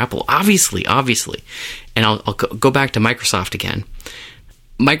growth for Apple. Obviously. And I'll go back to Microsoft again.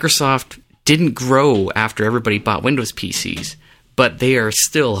 Microsoft didn't grow after everybody bought Windows PCs, but they are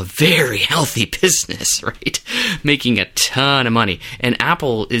still a very healthy business, right? Making a ton of money. And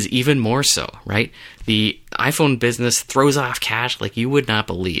Apple is even more so, right? The iPhone business throws off cash like you would not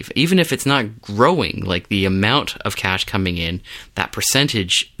believe. Even if it's not growing, like the amount of cash coming in, that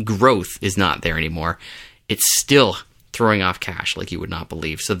percentage growth is not there anymore. It's still throwing off cash like you would not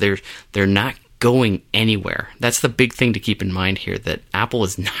believe. So they're not going anywhere. That's the big thing to keep in mind here, that Apple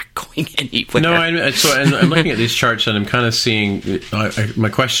is not going anywhere. No, I'm looking at these charts and I'm kind of seeing, my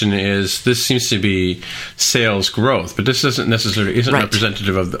question is, this seems to be sales growth, but this isn't necessarily Right.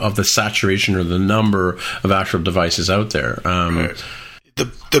 representative of the saturation or the number of actual devices out there. Right.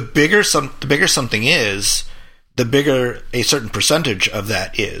 The bigger something is, the bigger a certain percentage of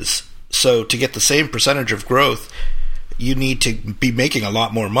that is. So to get the same percentage of growth, you need to be making a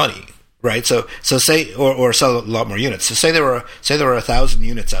lot more money. Right, so say or sell a lot more units. So say there were 1,000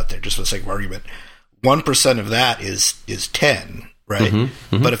 units out there, just for the sake of argument. 1% of that is 10, right?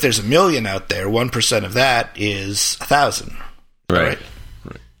 Mm-hmm. But if there's 1 million out there, 1% of that is 1,000, right?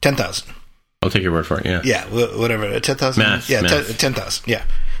 10,000. I'll take your word for it. Yeah, yeah, whatever. 10,000. Math. 10,000. Yeah.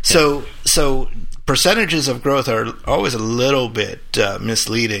 So percentages of growth are always a little bit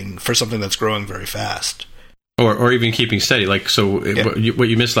misleading for something that's growing very fast. Or even keeping steady. Like, so yeah. What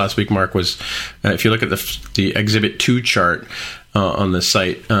you missed last week, Mark, was if you look at the Exhibit 2 chart on the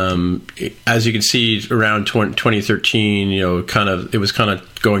site, as you can see, around 2013, it was kind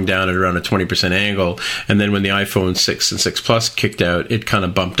of going down at around a 20% angle, and then when the iPhone 6 and 6 Plus kicked out, it kind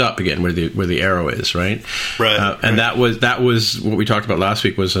of bumped up again where the arrow is, right? Right. And that was what we talked about last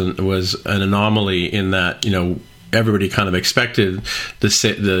week, was an anomaly in that, everybody kind of expected the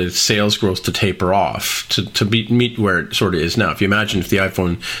sales growth to taper off to meet where it sort of is now. If you imagine if the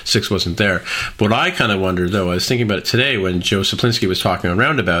iPhone 6 wasn't there. But what I kind of wonder, though, I was thinking about it today when Joe Saplinski was talking on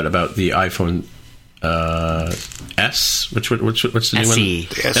Roundabout about the iPhone S, what's the new SE.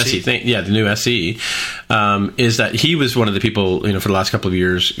 one? SE. The new SE. Is that he was one of the people, for the last couple of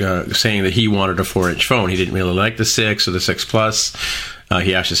years, saying that he wanted a 4-inch phone. He didn't really like the 6 or the 6 Plus.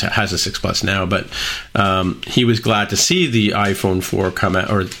 He actually has a 6 Plus now, but he was glad to see the iPhone 4 come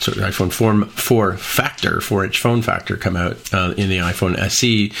out, or iPhone 4-inch phone factor come out in the iPhone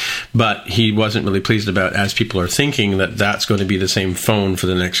SE, but he wasn't really pleased about, as people are thinking, that that's going to be the same phone for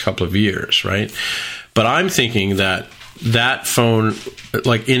the next couple of years, right? But I'm thinking that phone,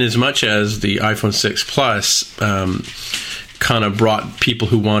 like, in as much as the iPhone 6 Plus kind of brought people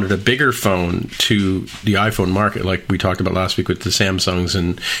who wanted a bigger phone to the iPhone market, like we talked about last week with the Samsungs,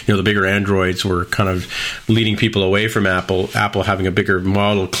 and the bigger Androids were kind of leading people away from Apple having a bigger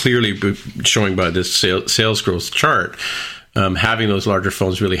model, clearly showing by this sales growth chart. Having those larger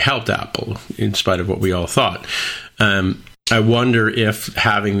phones really helped Apple, in spite of what we all thought. I wonder if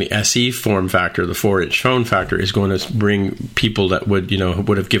having the SE form factor, the 4-inch phone factor, is going to bring people that would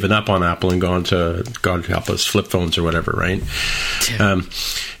have given up on Apple and gone to help us flip phones or whatever, right? Yeah.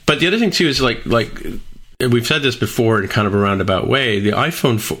 But the other thing too is like we've said this before in kind of a roundabout way, the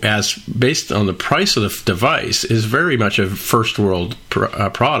iPhone, as based on the price of the device, is very much a first world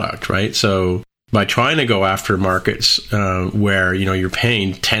product, right? So by trying to go after markets where you're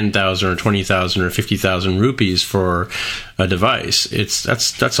paying 10,000 or 20,000 or 50,000 rupees for a device,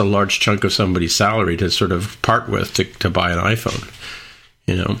 that's a large chunk of somebody's salary to sort of part with to buy an iPhone.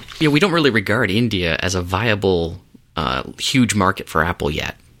 Yeah, we don't really regard India as a viable, huge market for Apple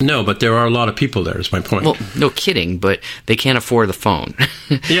yet. No, but there are a lot of people there, is my point. Well, no kidding, but they can't afford the phone.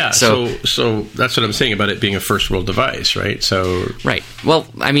 Yeah, so that's what I'm saying about it being a first world device, right? So right. Well,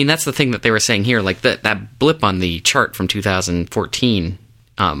 I mean, that's the thing that they were saying here. Like that blip on the chart from 2014,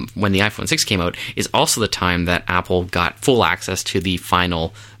 when the iPhone 6 came out, is also the time that Apple got full access to the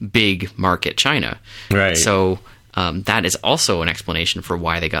final big market, China. Right. So that is also an explanation for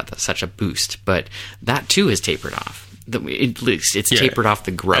why they got such a boost. But that too has tapered off. It's tapered off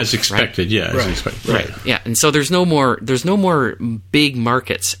the growth, as expected. Right? Yeah, as expected. Right. Yeah, and so there's no more big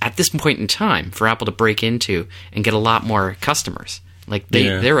markets at this point in time for Apple to break into and get a lot more customers. Like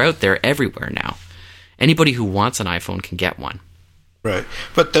they're out there everywhere now. Anybody who wants an iPhone can get one. Right,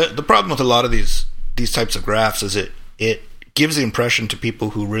 but the problem with a lot of these types of graphs is it gives the impression to people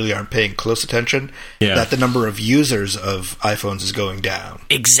who really aren't paying close attention that the number of users of iPhones is going down.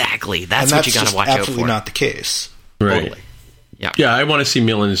 Exactly, that's what you got to watch out for. Absolutely not the case. Right. Totally. Yeah, I want to see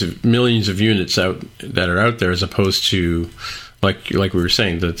millions of units that are out there, as opposed to like we were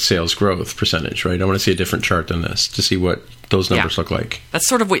saying, the sales growth percentage, right? I want to see a different chart than this to see what those numbers look like. That's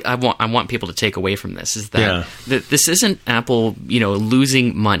sort of what I want people to take away from this, is that this isn't Apple,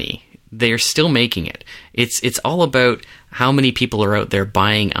 losing money. They're still making it. It's all about how many people are out there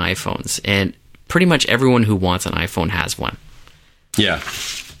buying iPhones, and pretty much everyone who wants an iPhone has one. Yeah.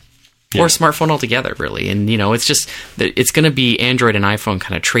 Or a smartphone altogether, really. And, it's just that it's going to be Android and iPhone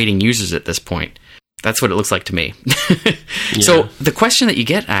kind of trading users at this point. That's what it looks like to me. So the question that you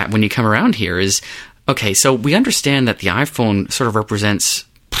get at when you come around here is, okay, so we understand that the iPhone sort of represents,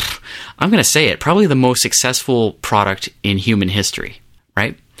 I'm going to say it, probably the most successful product in human history,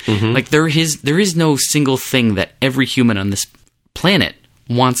 right? Mm-hmm. Like there is no single thing that every human on this planet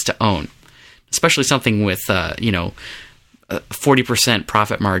wants to own, especially something with, 40%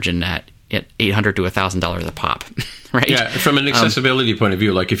 profit margin at $800 to $1,000 a pop, right? Yeah, from an accessibility point of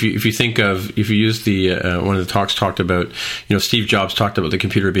view, like if you use the one of the talks talked about, Steve Jobs talked about the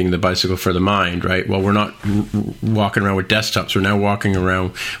computer being the bicycle for the mind, right? Well, we're not walking around with desktops. We're now walking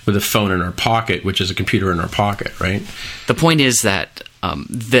around with a phone in our pocket, which is a computer in our pocket, right? The point is that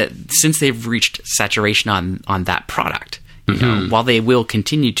since they've reached saturation on that product, while they will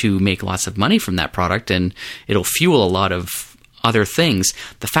continue to make lots of money from that product and it'll fuel a lot of other things,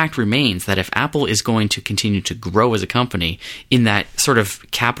 the fact remains that if Apple is going to continue to grow as a company in that sort of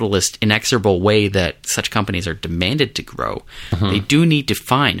capitalist, inexorable way that such companies are demanded to grow, they do need to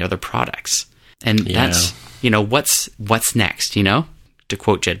find other products. And that's, what's next, to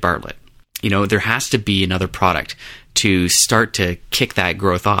quote Jed Bartlett. There has to be another product to start to kick that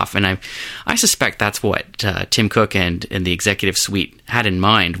growth off. And I suspect that's what Tim Cook and the executive suite had in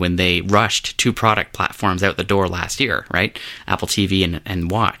mind when they rushed 2 product platforms out the door last year, right? Apple TV and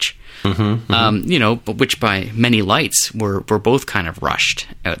Watch. But which by many lights were both kind of rushed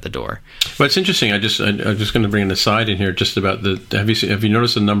out the door. Well, it's interesting. I'm just going to bring an aside in here just about have you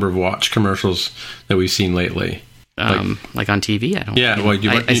noticed the number of Watch commercials that we've seen lately? Like on TV, I don't. Yeah, well,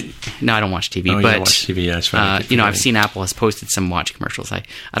 I don't watch TV. Oh, but you don't watch TV, yeah, it's funny. I've seen Apple has posted some Watch commercials. I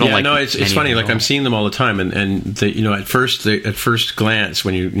don't like. No, it's funny. Like I'm seeing them all the time, and they, at first glance,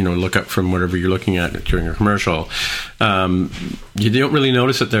 when you look up from whatever you're looking at during a commercial, you don't really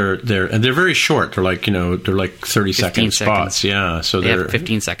notice that they're very short. They're like 30-second spots. Yeah, so they have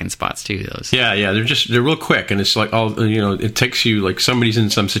 15-second spots too. Those. Yeah, they're real quick, and it's like all it takes you like somebody's in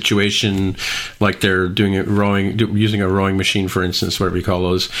some situation, like they're using a rowing machine, for instance, whatever you call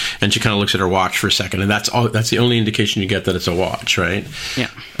those, and she kind of looks at her watch for a second, and that's the only indication you get that it's a watch, right? Yeah.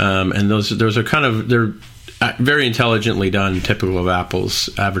 And those are kind of, they're very intelligently done, typical of Apple's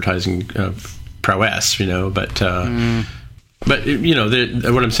advertising prowess, but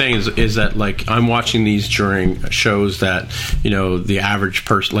what I'm saying is that like I'm watching these during shows that the average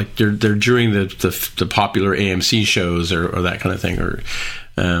person, like they're during the popular AMC shows or that kind of thing, or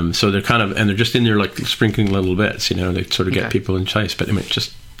so they're kind of, and they're just in there like sprinkling little bits, to sort of get people enticed. But anyway,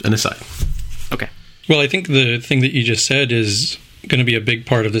 just an aside. Okay. Well, I think the thing that you just said is going to be a big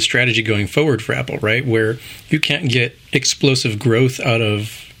part of the strategy going forward for Apple, right? Where you can't get explosive growth out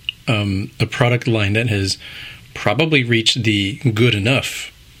of a product line that has probably reached the good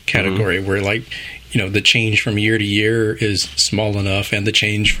enough category, where like, the change from year to year is small enough, and the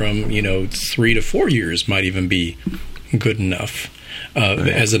change from, 3 to 4 years might even be good enough.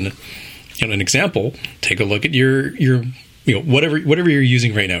 As an example, take a look at your whatever you're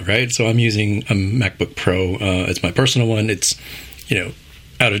using right now, right? So I'm using a MacBook Pro. It's my personal one. It's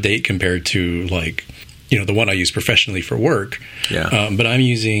out of date compared to like the one I use professionally for work. Yeah. But I'm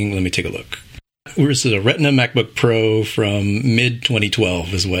using. Let me take a look. This is a Retina MacBook Pro from mid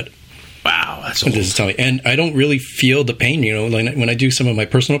 2012 is what. Wow, that's old. This is telling me, and I don't really feel the pain. Like when I do some of my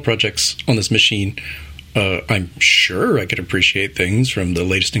personal projects on this machine. I'm sure I could appreciate things from the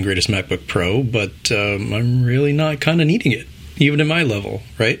latest and greatest MacBook Pro, but I'm really not kind of needing it, even at my level,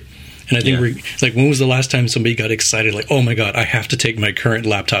 right? And I think it's like, when was the last time somebody got excited, like, oh my God, I have to take my current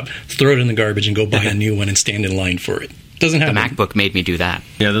laptop, throw it in the garbage, and go buy a new one and stand in line for it? Doesn't happen. The MacBook made me do that.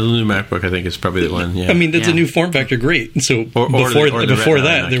 Yeah, the new MacBook, I think, is probably the one. Yeah. I mean, that's a new form factor, great. So before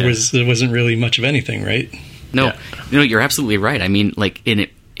that, there wasn't really much of anything, right? No, you're absolutely right. I mean, like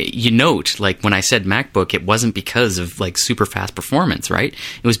you note, like when I said MacBook, it wasn't because of like super fast performance, right?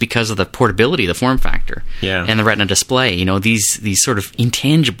 It was because of the portability, the form factor, and the Retina display. These sort of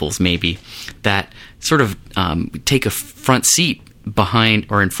intangibles maybe that sort of take a front seat behind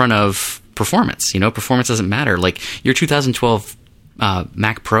or in front of performance. Performance doesn't matter. Like your 2012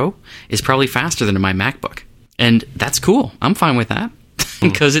 Mac Pro is probably faster than my MacBook, and that's cool. I'm fine with that.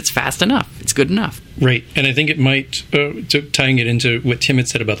 because it's fast enough. It's good enough. Right. And I think it might, tying it into what Tim had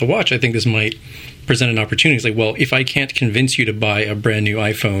said about the watch, I think this might present an opportunity. It's like, well, if I can't convince you to buy a brand new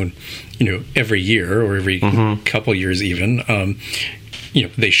iPhone, every year or every couple years even,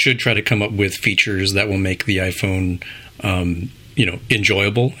 they should try to come up with features that will make the iPhone,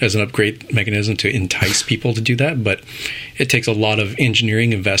 enjoyable as an upgrade mechanism to entice people to do that. But it takes a lot of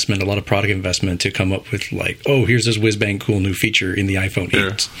engineering investment, a lot of product investment to come up with like, oh, here's this whiz-bang cool new feature in the iPhone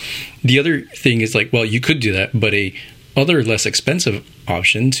 8. The other thing is like, well, you could do that, but a other less expensive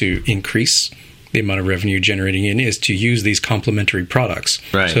option to increase the amount of revenue generating in is to use these complementary products.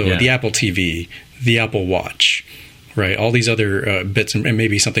 Right, so the Apple TV, the Apple Watch, right? All these other bits and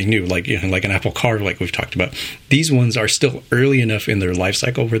maybe something new like an Apple Car, like we've talked about. These ones are still early enough in their life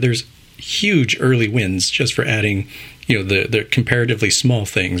cycle where there's huge early wins just for adding, the comparatively small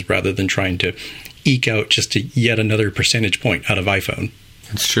things rather than trying to eke out just yet another percentage point out of iPhone.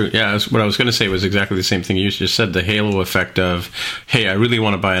 It's true. Yeah, what I was going to say was exactly the same thing you just said. The halo effect of, hey, I really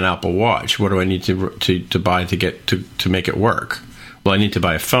want to buy an Apple Watch. What do I need to buy to get to make it work? Well, I need to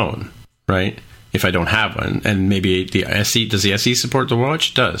buy a phone, right? If I don't have one, and maybe the SE, does the SE support the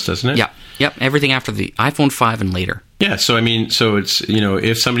watch? It does, doesn't it? Yep. Everything after the iPhone 5 and later. Yeah. So it's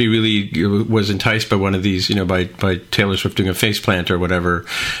if somebody really was enticed by one of these, by Taylor Swift doing a faceplant or whatever.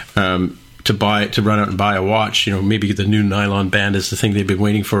 To run out and buy a watch, maybe the new nylon band is the thing they've been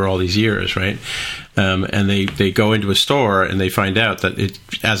waiting for all these years, right? And they go into a store and they find out that it,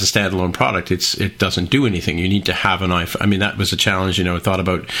 as a standalone product, it doesn't do anything. You need to have an iPhone. I mean, that was a challenge.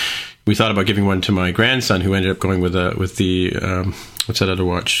 We thought about giving one to my grandson, who ended up going with the what's that other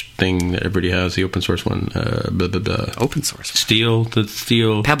watch thing that everybody has? The open source one. Open source. The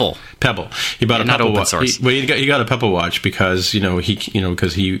steel. Pebble. He bought a Pebble watch. Source. He got a Pebble watch because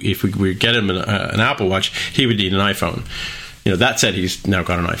if we get him an Apple Watch, he would need an iPhone. That said, he's now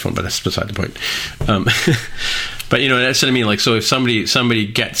got an iPhone, but that's beside the point. But that's what I mean. Like, so if somebody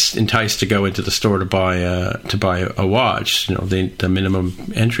gets enticed to go into the store to buy a watch, the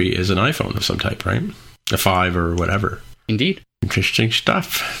minimum entry is an iPhone of some type, right? A 5 or whatever. Indeed. Interesting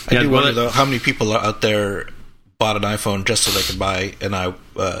stuff. I do wonder though how many people out there bought an iPhone just so they could buy an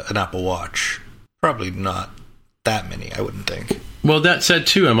Apple Watch. Probably not that many, I wouldn't think. Well, that said,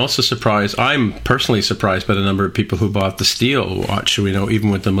 too, I'm also surprised. I'm personally surprised by the number of people who bought the steel watch.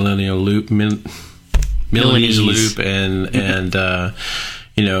 Even with the Millennial Loop, Milanese Loop, and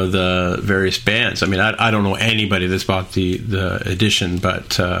the various bands. I mean, I don't know anybody that's bought the edition,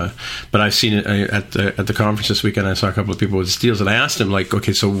 but I've seen it at the conference this weekend. I saw a couple of people with steels, and I asked them, like,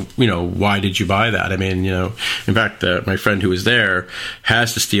 okay, so why did you buy that? I mean, in fact, my friend who was there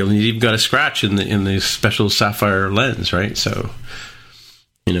has the steel, and he's even got a scratch in the special sapphire lens, right? So,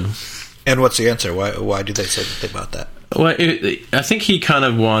 And what's the answer? Why do they say that they bought that? Well, I think he kind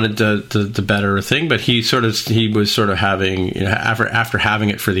of wanted the better thing, but he was having, after having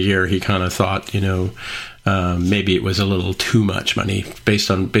it for the year, he kind of thought, maybe it was a little too much money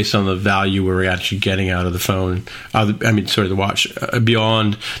based on the value we're actually getting out of the phone. The watch,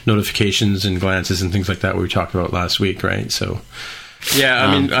 beyond notifications and glances and things like that we talked about last week, right? So, yeah,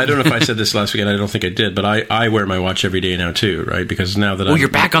 I don't know if I said this last weekend. I don't think I did, but I wear my watch every day now too, right? Because now that you're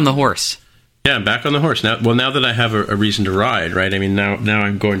back on the horse. Yeah, I'm back on the horse now. Well, now that I have a reason to ride, right? I mean, now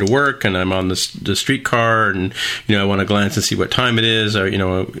I'm going to work and I'm on the streetcar, and I want to glance and see what time it is. Or,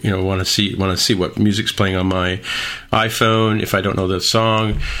 want to see what music's playing on my iPhone if I don't know the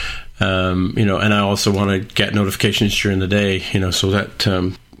song. And I also want to get notifications during the day. So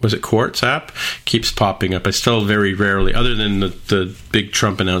that was it Quartz app keeps popping up. I still very rarely, other than the big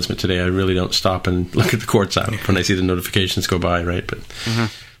Trump announcement today, I really don't stop and look at the Quartz app when I see the notifications go by, right? But. Mm-hmm.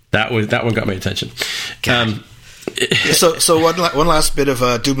 That one got my attention. So one last bit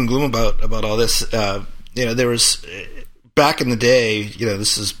of doom and gloom about all this. There was back in the day.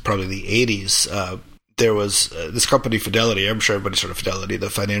 This is probably the 80s. There was this company, Fidelity. I'm sure everybody's heard of Fidelity, the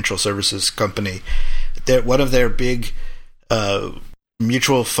financial services company. One of their big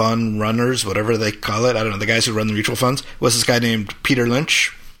mutual fund runners, whatever they call it, I don't know, the guys who run the mutual funds, was this guy named Peter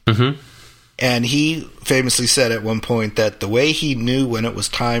Lynch. Mm-hmm. And he famously said at one point that the way he knew when it was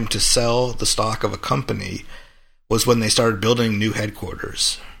time to sell the stock of a company was when they started building new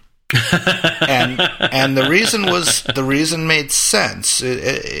headquarters. and the reason made sense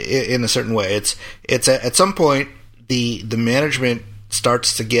in a certain way. It's at some point the management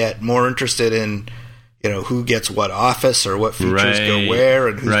starts to get more interested in who gets what office or what features go where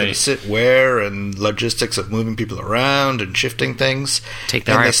and who's going to sit where and logistics of moving people around and shifting things. Take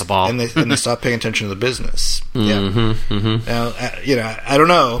their eye off the ball. And they stop paying attention to the business. Mm-hmm, yeah. Mm-hmm. Now, I don't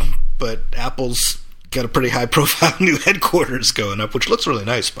know, but Apple's got a pretty high profile new headquarters going up, which looks really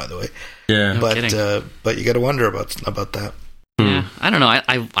nice, by the way. Yeah, but you got to wonder about that. Yeah, I don't know.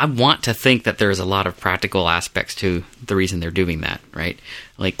 I want to think that there's a lot of practical aspects to the reason they're doing that, right?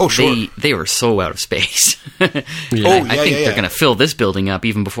 Like, they were so out of space. I think they're going to fill this building up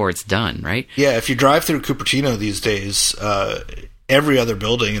even before it's done, right? Yeah, if you drive through Cupertino these days, every other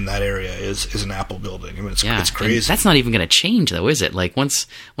building in that area is an Apple building. I mean, it's crazy. And that's not even going to change, though, is it? Like, once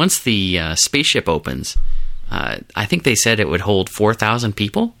the spaceship opens, I think they said it would hold 4,000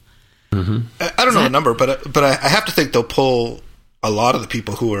 people. Mm-hmm. I don't know the number, but I have to think they'll pull a lot of the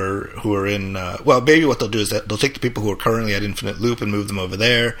people who are in. Well, maybe what they'll do is that they'll take the people who are currently at Infinite Loop and move them over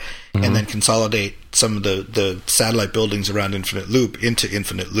there, and then consolidate some of the satellite buildings around Infinite Loop into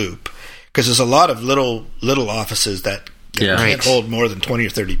Infinite Loop, because there's a lot of little offices that can't hold more than 20 or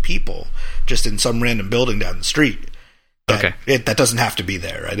 30 people just in some random building down the street. That doesn't have to be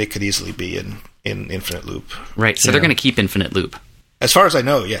there, right? It could easily be in Infinite Loop. Right. So they're going to keep Infinite Loop. As far as I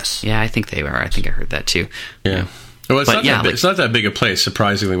know, yes. Yeah, I think they are. I think I heard that too. Yeah. Well, it's not that big a place.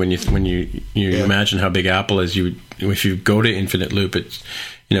 Surprisingly, when you imagine how big Apple is, if you go to Infinite Loop,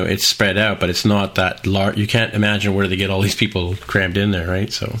 it's spread out, but it's not that large. You can't imagine where they get all these people crammed in there,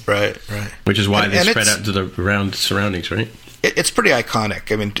 right? So right. Which is why they spread out to the around surroundings, right? It's pretty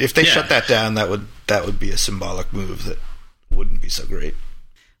iconic. I mean, if they shut that down, that would be a symbolic move that wouldn't be so great.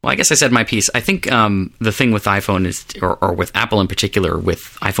 Well, I guess I said my piece. I think the thing with iPhone is, or with Apple in particular, with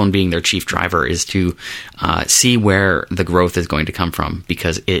iPhone being their chief driver, is to see where the growth is going to come from,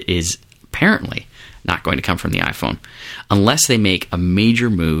 because it is apparently not going to come from the iPhone unless they make a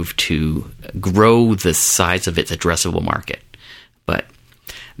major move to grow the size of its addressable market. But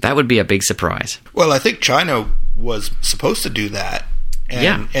that would be a big surprise. Well, I think China was supposed to do that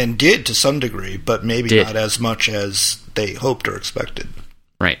and did to some degree, but maybe not as much as they hoped or expected.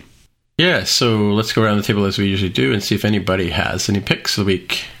 Right. Yeah, so let's go around the table as we usually do and see if anybody has any picks of the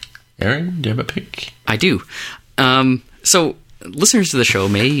week. Aaron, do you have a pick? I do. So listeners to the show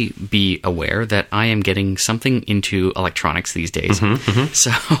may be aware that I am getting something into electronics these days.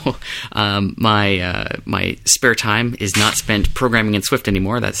 So my spare time is not spent programming in Swift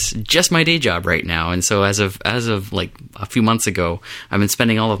anymore. That's just my day job right now. And so as of like a few months ago, I've been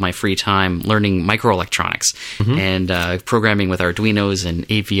spending all of my free time learning microelectronics and programming with Arduinos and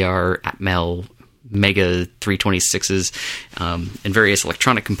AVR, Atmel, Mega 326s, and various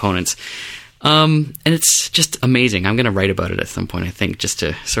electronic components. And it's just amazing. I'm going to write about it at some point, I think, just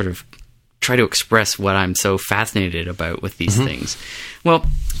to sort of try to express what I'm so fascinated about with these things. Well,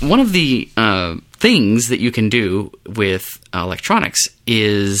 one of the things that you can do with electronics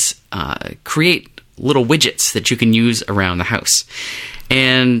is create little widgets that you can use around the house.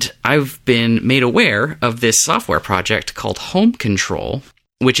 And I've been made aware of this software project called Home Control,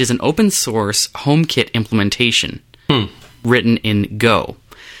 which is an open source HomeKit implementation written in Go.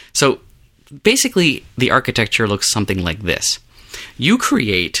 So basically, the architecture looks something like this. You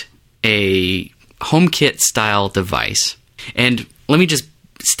create a HomeKit-style device. And let me just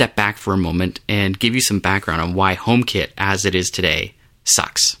step back for a moment and give you some background on why HomeKit, as it is today,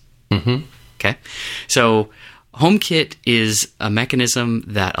 sucks. Okay? So HomeKit is a mechanism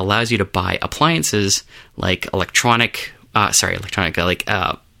that allows you to buy appliances like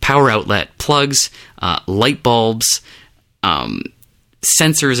power outlet plugs, light bulbs,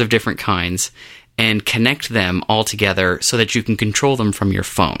 sensors of different kinds, and connect them all together so that you can control them from your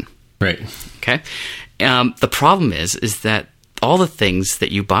phone. Right. Okay. The problem is that all the things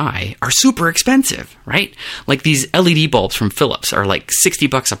that you buy are super expensive, right? Like these LED bulbs from Philips are like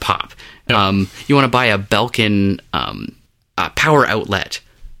 $60 a pop. Yep. You want to buy a Belkin power outlet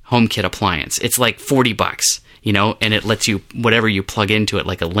HomeKit appliance. It's like $40, and it lets you, whatever you plug into it,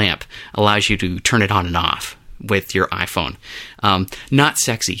 like a lamp, allows you to turn it on and off with your iPhone. Not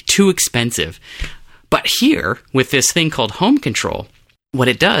sexy, too expensive. But here, with this thing called Home Control, what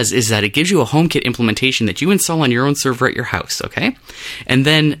it does is that it gives you a HomeKit implementation that you install on your own server at your house, okay? And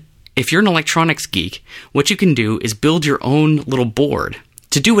then, if you're an electronics geek, what you can do is build your own little board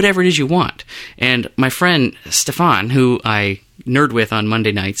to do whatever it is you want. And my friend Stefan, who I nerd with on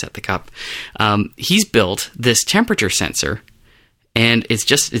Monday nights at the Cup, he's built this temperature sensor, and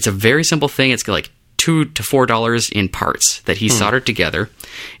it's a very simple thing. It's got like $2 to $4 in parts that he soldered together,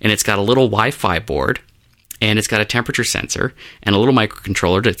 and it's got a little Wi-Fi board, and it's got a temperature sensor and a little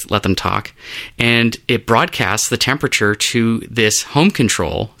microcontroller to let them talk, and it broadcasts the temperature to this Home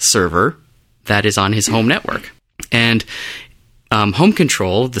Control server that is on his home network. And Home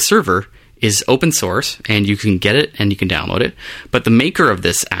Control, the server, is open source, and you can get it and you can download it. But the maker of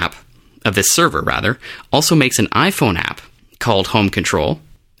this app, of this server rather, also makes an iPhone app called Home Control,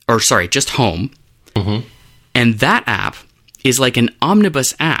 or sorry, just Home. And that app is like an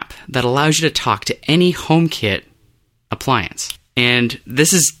omnibus app that allows you to talk to any HomeKit appliance. And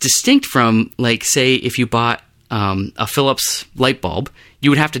this is distinct from, like, say, if you bought a Philips light bulb, you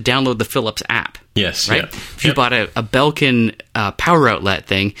would have to download the Philips app. Yes. Right? Yeah. If you bought a Belkin power outlet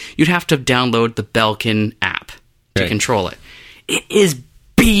thing, you'd have to download the Belkin app to control it. It is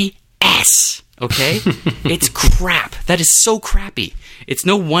BS. Okay? It's crap. That is so crappy. It's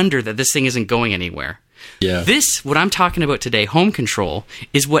no wonder that this thing isn't going anywhere. Yeah. This, what I'm talking about today, home control,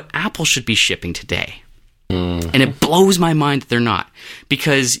 is what Apple should be shipping today. And it blows my mind that they're not.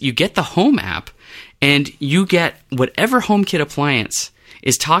 Because you get the Home app, and you get whatever HomeKit appliance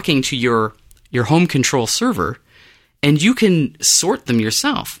is talking to your home control server, and you can sort them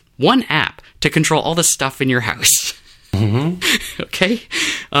yourself. One app to control all the stuff in your house. Okay?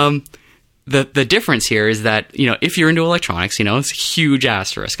 The difference here is that, if you're into electronics, it's a huge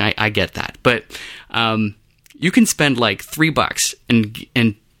asterisk. I get that. But you can spend like $3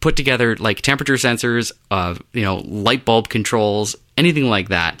 and put together like temperature sensors, light bulb controls, anything like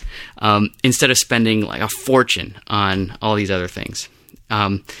that, instead of spending like a fortune on all these other things.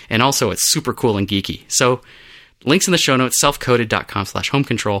 And also it's super cool and geeky. So links in the show notes, selfcoded.com/home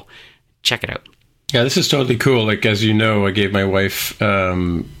control. Check it out. Yeah, this is totally cool. Like, as you know, I gave my wife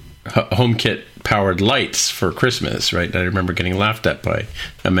HomeKit powered lights for Christmas, right? I remember getting laughed at by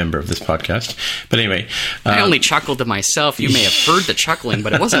a member of this podcast. But anyway, I only chuckled to myself. You may have heard the chuckling,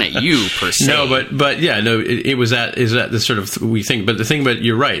 but it wasn't at you per se. No, but yeah, no, it was at the sort of we think. But the thing, but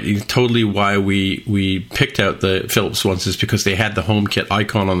you're right. Totally, why we picked out the Philips ones is because they had the HomeKit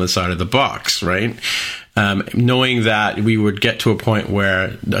icon on the side of the box, right? Knowing that we would get to a point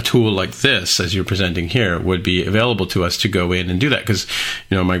where a tool like this, as you're presenting here, would be available to us to go in and do that. Because,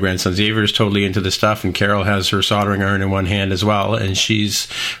 my grandson Xavier is totally into this stuff, and Carol has her soldering iron in one hand as well, and she's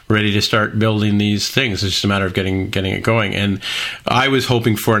ready to start building these things. It's just a matter of getting it going. And I was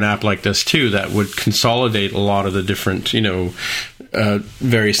hoping for an app like this too that would consolidate a lot of the different,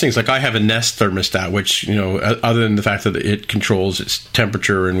 various things. Like I have a Nest thermostat, which, other than the fact that it controls its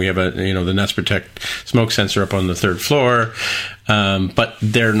temperature, and we have the Nest Protect smoke sensor up on the third floor, but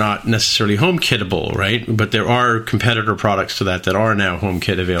they're not necessarily HomeKitable, right? But there are competitor products to that are now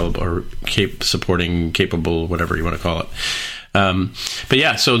HomeKit available or capable, whatever you want to call it. But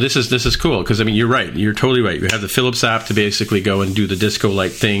yeah, so this is cool because you're right. You're totally right. You have the Philips app to basically go and do the disco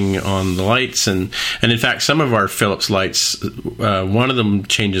light thing on the lights, and in fact, some of our Philips lights, one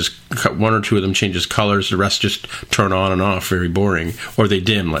or two of them changes colors. The rest just turn on and off, very boring, or they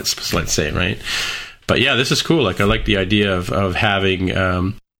dim. Let's say, right. But yeah, this is cool. Like I like the idea of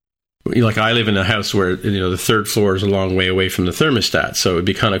having. Like I live in a house where the third floor is a long way away from the thermostat, so it'd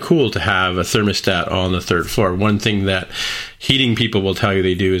be kind of cool to have a thermostat on the third floor. One thing that heating people will tell you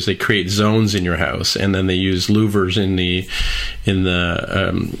they do is they create zones in your house, and then they use louvers in the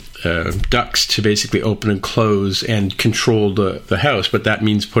ducts to basically open and close and control the house. But that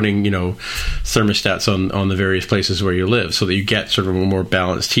means putting thermostats on the various places where you live, so that you get sort of a more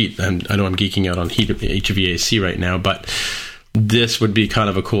balanced heat. And I know I'm geeking out on HVAC right now, but this would be kind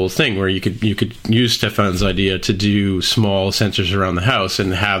of a cool thing where you could use Stefan's idea to do small sensors around the house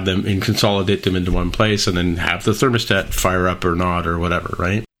and have them and consolidate them into one place, and then have the thermostat fire up or not or whatever,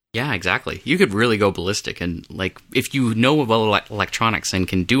 right? Yeah, exactly. You could really go ballistic, and like if you know about electronics and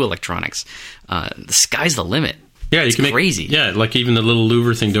can do electronics, the sky's the limit. Yeah, it's crazy. Like even the little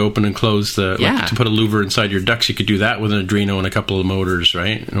louver thing to open and close like to put a louver inside your ducts, you could do that with an Arduino and a couple of motors,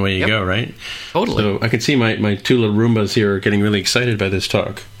 right? And away you go, right? Totally. So I can see my two little Roombas here are getting really excited by this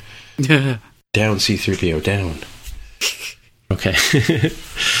talk. Down, C-3PO, down. Okay.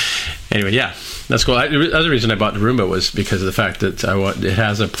 Anyway, yeah, that's cool. The other reason I bought the Roomba was because of the fact that it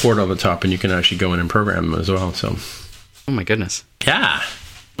has a port on the top, and you can actually go in and program them as well. So, oh my goodness. Yeah.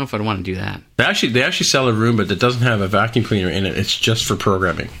 I don't know if I'd want to do that. They actually sell a Roomba that doesn't have a vacuum cleaner in it. It's just for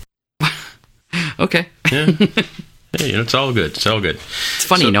programming. Okay. Yeah. Hey, it's all good. It's all good. It's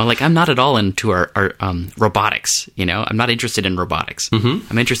funny, like I'm not at all into our robotics. I'm not interested in robotics.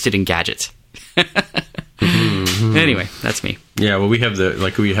 Mm-hmm. I'm interested in gadgets. Mm-hmm. Anyway, that's me. Yeah, well, we have the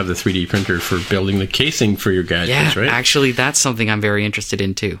 3D printer for building the casing for your gadgets, right? Actually, that's something I'm very interested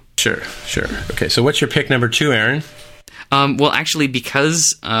in too. Sure. Okay, so what's your pick number 2, Aaron? Well, actually,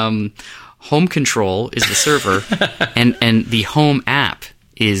 because Home Control is the server, and the Home app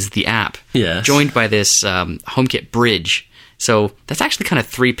is the app, yes, joined by this HomeKit bridge. So that's actually kind of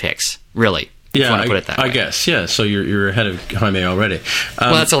 3 picks, really. if you want to put it that way. I guess, yeah. So you're ahead of Jaime already.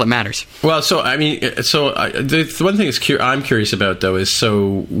 Well, that's all that matters. Well, so I mean, the one thing I'm curious about though is,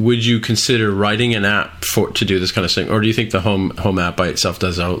 so would you consider writing an app to do this kind of thing, or do you think the home app by itself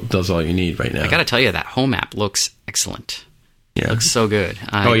does all you need right now? I got to tell you, that home app looks excellent. Yeah, it looks so good.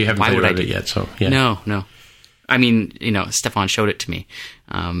 You haven't played around it yet, so yeah. No. I mean, Stefan showed it to me.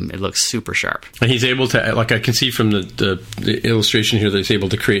 It looks super sharp. And he's able to, like I can see from the illustration here, that he's able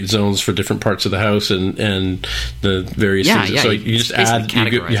to create zones for different parts of the house and the various things. Yeah, so you just add,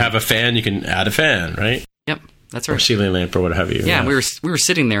 you have a fan, you can add a fan, right? Yep, that's right. Or ceiling lamp or what have you. Yeah, we were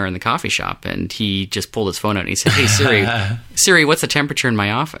sitting there in the coffee shop, and he just pulled his phone out and he said, "Hey Siri, what's the temperature in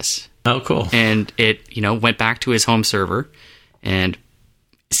my office?" Oh, cool. And it, went back to his home server, and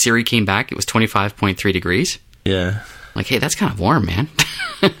Siri came back. It was 25.3 degrees. Yeah. Like, hey, that's kind of warm, man.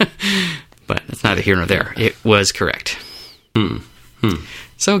 But it's neither here nor there. It was correct.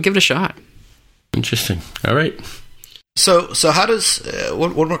 So give it a shot. Interesting. All right. So how does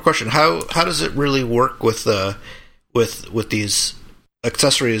one more question? How does it really work with these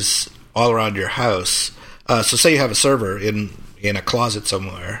accessories all around your house? So say you have a server in a closet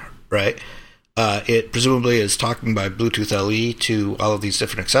somewhere, right? It presumably is talking by Bluetooth LE to all of these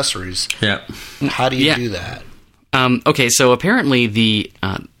different accessories. Yeah. How do you do that? Okay, so apparently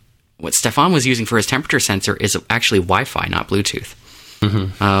what Stefan was using for his temperature sensor is actually Wi-Fi, not Bluetooth.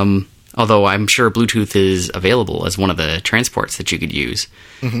 Mm-hmm. Although I'm sure Bluetooth is available as one of the transports that you could use.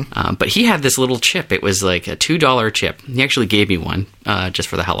 Mm-hmm. But he had this little chip. It was like a $2 chip. He actually gave me one just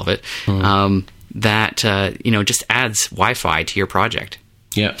for the hell of it. Mm-hmm. That just adds Wi-Fi to your project.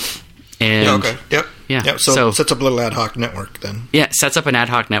 Yeah. And okay. Yep. Yeah. Yep. So sets up a little ad hoc network then. Yeah, sets up an ad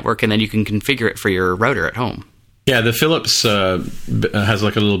hoc network, and then you can configure it for your router at home. Yeah, the Philips has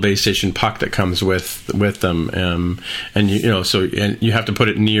like a little base station puck that comes with them, and you have to put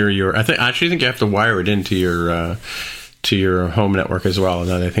it near your. I think you have to wire it into your home network as well.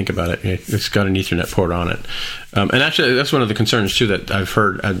 Now that I think about it, it's got an Ethernet port on it, and actually that's one of the concerns too that I've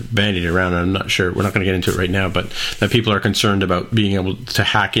heard bandied around. And I'm not sure, we're not going to get into it right now, but that people are concerned about being able to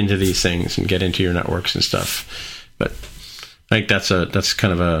hack into these things and get into your networks and stuff. But I think that's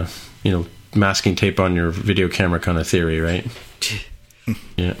kind of a masking tape on your video camera kind of theory, right?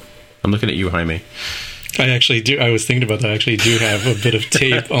 Yeah, I'm looking at you, Jaime. I actually do. I was thinking about that. I actually do have a bit of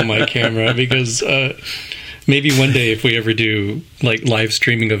tape on my camera because maybe one day if we ever do like live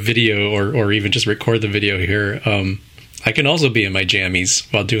streaming of video or even just record the video here, I can also be in my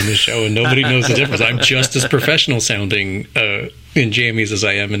jammies while doing the show and nobody knows the difference. I'm just as professional sounding in jammies as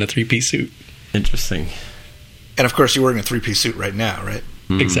I am in a 3-piece suit. Interesting. And of course you're wearing a 3-piece suit right now, right?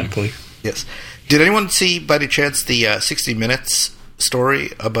 Exactly. Yes. Did anyone see, by any chance, the 60 Minutes story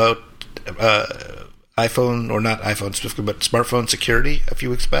about iPhone, or not iPhone specifically, but smartphone security a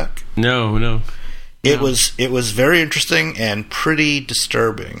few weeks back? No. It was very interesting and pretty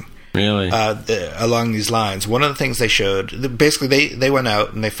disturbing. Really? Along these lines. One of the things they showed, basically they went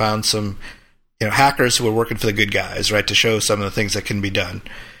out and they found some hackers who were working for the good guys, right, to show some of the things that can be done.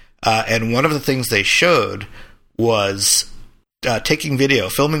 And one of the things they showed was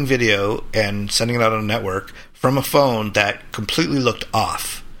filming video and sending it out on a network from a phone that completely looked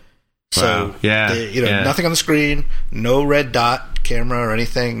off. So, wow. Nothing on the screen, no red dot camera or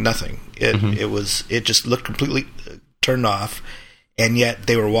anything, nothing. It just looked completely turned off, and yet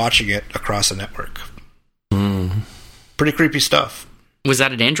they were watching it across a network. Pretty creepy stuff. Was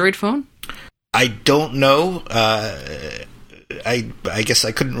that an Android phone? I don't know. I guess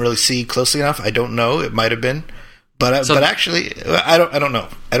I couldn't really see closely enough. I don't know. It might have been. But actually, I don't know.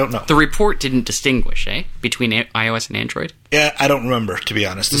 The report didn't distinguish, between iOS and Android? Yeah, I don't remember, to be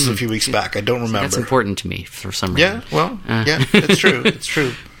honest. This is a few weeks back. I don't remember. That's important to me for some reason. Yeah, well, it's true. It's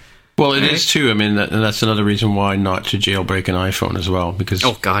true. Well, it is too. I mean, that's another reason why not to jailbreak an iPhone as well. Because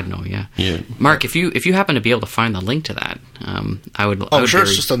God, no, yeah. Mark, if you happen to be able to find the link to that, I would. Oh, sure,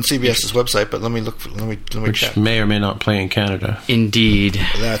 it's just on CBS's website. But let me look. Let me which check. May or may not play in Canada. Indeed,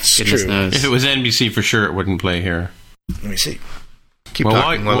 that's Goodness true. knows. If it was NBC, for sure, it wouldn't play here. Let me see. Keep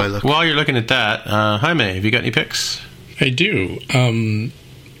talking while I look. While you're looking at that, Jaime, have you got any picks? I do.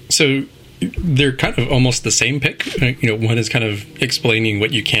 So they're kind of almost the same pick. One is kind of explaining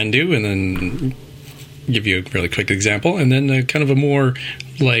what you can do, and then give you a really quick example, and then kind of a more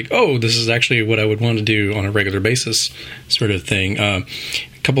like, this is actually what I would want to do on a regular basis sort of thing. A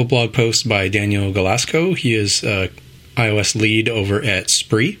couple of blog posts by Daniel Galasco. He is iOS lead over at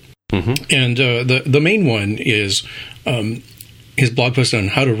Spree. Mm-hmm. And the main one is his blog post on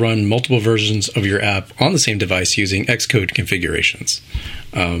how to run multiple versions of your app on the same device using Xcode configurations,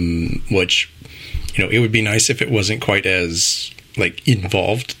 which, it would be nice if it wasn't quite as like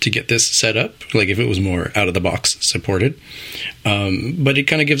involved to get this set up, like if it was more out of the box supported. But it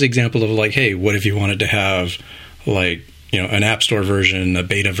kind of gives an example of like, hey, what if you wanted to have like, an App Store version, a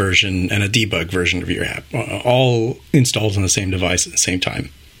beta version, and a debug version of your app, all installed on the same device at the same time.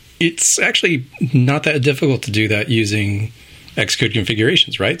 It's actually not that difficult to do that using Xcode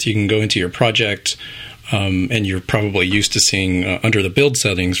configurations, right? So you can go into your project, and you're probably used to seeing under the build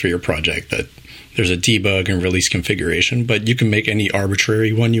settings for your project that there's a debug and release configuration, but you can make any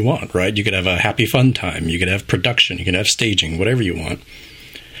arbitrary one you want, right? You could have a happy fun time, you could have production, you can have staging, whatever you want.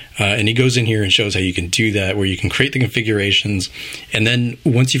 And he goes in here and shows how you can do that, where you can create the configurations. And then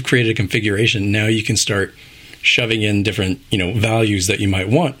once you've created a configuration, now you can start shoving in different, values that you might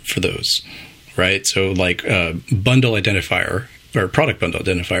want for those, right? So like bundle identifier or product bundle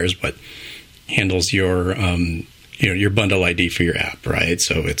identifier is what handles your, your bundle ID for your app, right?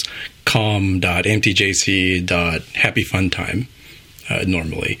 So it's com.mtjc.happyfuntime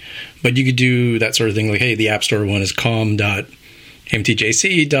normally. But you could do that sort of thing like, hey, the App Store one is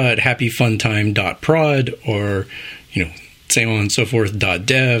com.mtjc.happyfuntime.prod or, so on and so forth,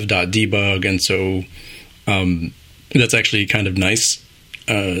 .dev, .debug. And so that's actually kind of nice,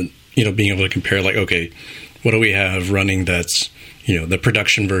 being able to compare like, okay, what do we have running that's, the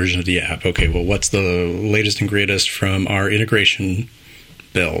production version of the app? Okay, well, what's the latest and greatest from our integration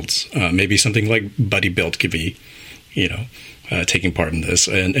builds? Maybe something like Buddy Build could be, taking part in this.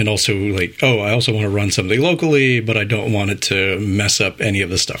 And also like, I also want to run something locally, but I don't want it to mess up any of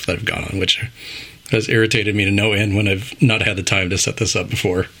the stuff that I've got on, which has irritated me to no end when I've not had the time to set this up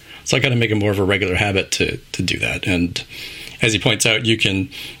before. So I got to make it more of a regular habit to do that. And as he points out, you can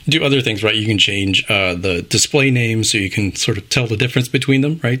do other things, right? You can change the display names so you can sort of tell the difference between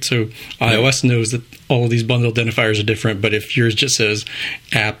them, right? So iOS knows that all of these bundle identifiers are different, but if yours just says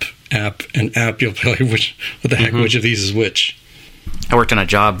app, and app, you'll be like, what the heck, which of these is which? I worked on a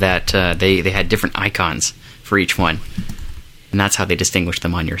job that they had different icons for each one, and that's how they distinguish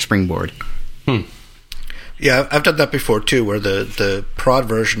them on your Springboard. Yeah, I've done that before too, where the prod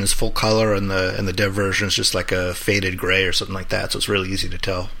version is full color and the dev version is just like a faded gray or something like that. So it's really easy to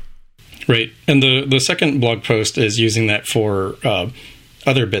tell. Right, and the second blog post is using that for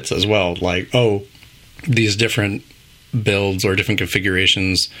other bits as well. Like, these different builds or different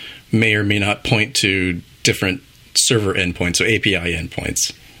configurations may or may not point to different server endpoints, so API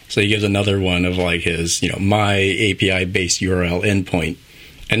endpoints. So he gives another one of like his, my API based URL endpoint,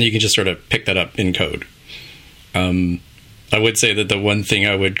 and you can just sort of pick that up in code. I would say that the one thing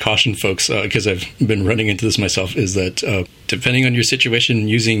I would caution folks, because I've been running into this myself, is that depending on your situation,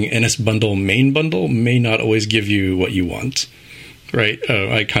 using NSBundle main bundle may not always give you what you want, right?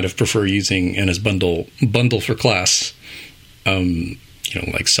 I kind of prefer using NSBundle bundle for class,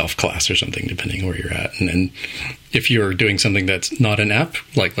 like self-class or something, depending where you're at. And then if you're doing something that's not an app,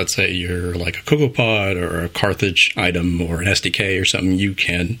 like let's say you're like a CocoaPod or a Carthage item or an SDK or something, you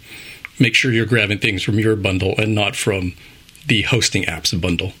can make sure you're grabbing things from your bundle and not from the hosting apps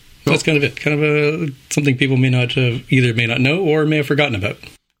bundle. So that's kind of it. Kind of something people may not know or may have forgotten about.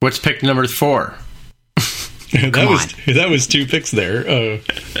 What's pick number 4? that was 2 picks there.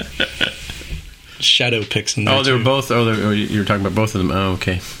 Shadow picks in there. They were both. You were talking about both of them. Oh,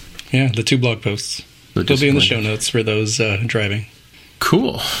 okay. Yeah, the 2 blog posts. They'll be in the show notes for those driving.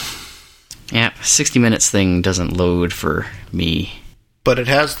 Cool. Yeah, 60 Minutes thing doesn't load for me. But it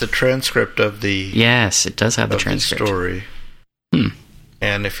has the transcript of the... Yes, it does have the transcript. The story.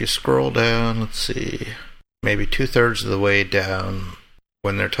 And if you scroll down, let's see, maybe 2/3 of the way down,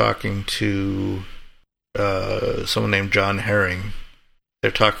 when they're talking to someone named John Herring,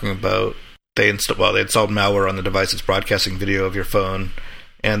 they're talking about they installed malware on the device that's broadcasting video of your phone,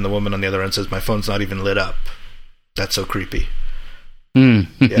 and the woman on the other end says, "My phone's not even lit up. That's so creepy."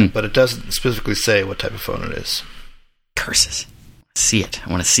 Yeah, but it doesn't specifically say what type of phone it is. Curses. See it. I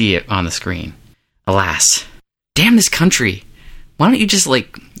want to see it on the screen. Alas. Damn this country. Why don't you just,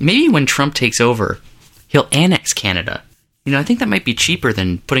 maybe when Trump takes over, he'll annex Canada. I think that might be cheaper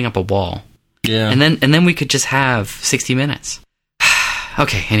than putting up a wall. Yeah. And then we could just have 60 Minutes.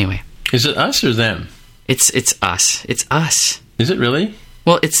 Okay, anyway. Is it us or them? It's us. It's us. Is it really?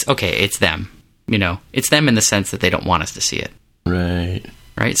 Well, it's them. It's them in the sense that they don't want us to see it. Right.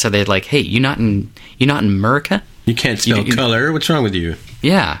 Right? So they're like, hey, you not in America? You can't spell color. What's wrong with you?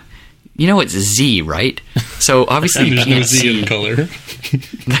 Yeah. It's Z, right? So obviously you can't see color.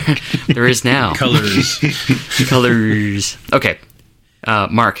 There is now. Colors. Colors. Okay.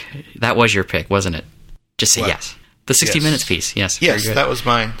 Mark, that was your pick, wasn't it? Just say yes. The 60 Minutes piece. Yes. Yes, that was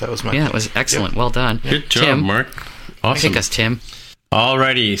mine. Yeah, it was excellent. Yep. Well done. Good job, Tim, Mark. Awesome. Pick us, Tim.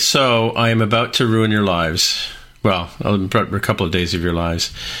 Alrighty. So I am about to ruin your lives Well, a couple of days of your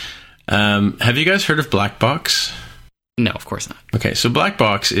lives. Have you guys heard of Black Box? No, of course not. Okay, so Black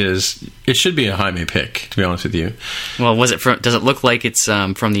Box it should be a Jaime pick, to be honest with you. Well, does it look like it's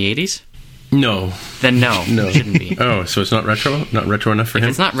from the 80s? No. Then no. It shouldn't be. Oh, so it's not retro? Not retro enough for him?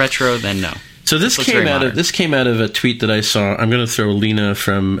 If it's not retro, then no. So this came out of a tweet that I saw. I'm going to throw Lena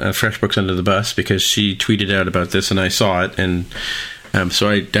from FreshBooks under the bus because she tweeted out about this and I saw it, and so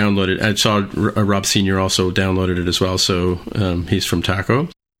I downloaded. I saw Rob Senior also downloaded it as well. So he's from Taco,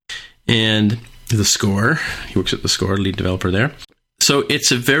 and The Score. He works at The Score, lead developer there. So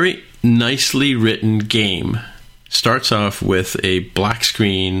it's a very nicely written game. Starts off with a black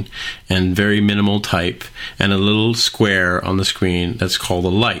screen and very minimal type and a little square on the screen that's called a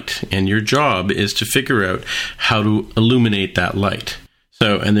light. And your job is to figure out how to illuminate that light.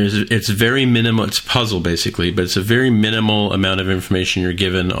 So, and it's very minimal. It's a puzzle basically, but it's a very minimal amount of information you're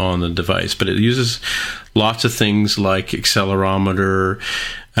given on the device. But it uses lots of things like accelerometer.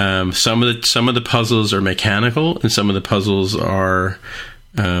 Some of the puzzles are mechanical, and some of the puzzles are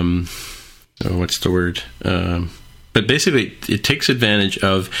what's the word? But basically, it takes advantage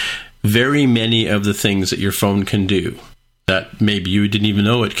of very many of the things that your phone can do that maybe you didn't even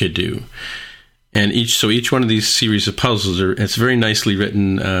know it could do. And each one of these series of puzzles it's very nicely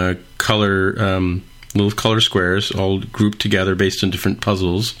written little color squares all grouped together based on different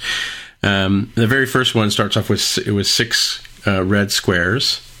puzzles. The very first one starts off with 6 red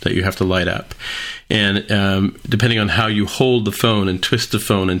squares that you have to light up. And depending on how you hold the phone and twist the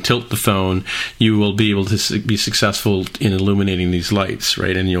phone and tilt the phone, you will be able to be successful in illuminating these lights,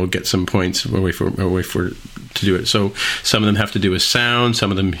 right? And you'll get some points away for to do it. So some of them have to do with sound,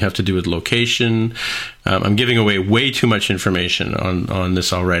 some of them have to do with location. I'm giving away way too much information on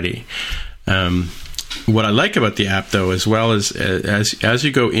this already. What I like about the app, though, as well as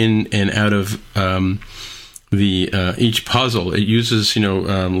you go in and out of each puzzle, it uses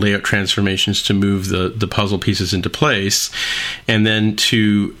layout transformations to move the puzzle pieces into place, and then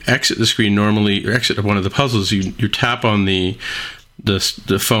to exit the screen normally, or exit one of the puzzles, you tap on the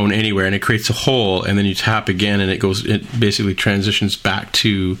phone anywhere, and it creates a hole, and then you tap again, and it basically transitions back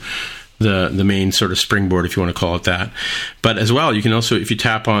to the main sort of springboard, if you want to call it that. But as well, you can also, if you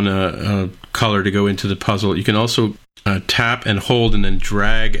tap on a color to go into the puzzle, you can also tap and hold and then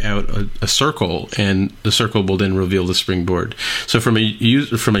drag out a circle, and the circle will then reveal the springboard. So from a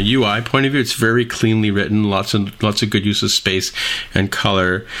UI point of view, it's very cleanly written, lots of good use of space and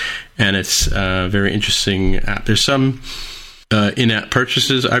color, and it's a very interesting app. There's some in-app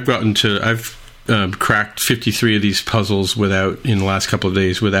purchases. I've cracked 53 of these puzzles in the last couple of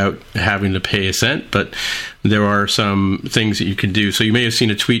days without having to pay a cent, but there are some things that you can do. So you may have seen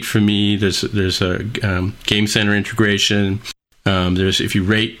a tweet from me. There's a Game Center integration. If you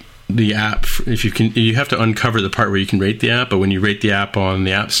rate the app, you have to uncover the part where you can rate the app, but when you rate the app on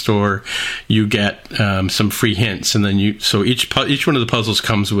the App Store, you get some free hints, and then each one of the puzzles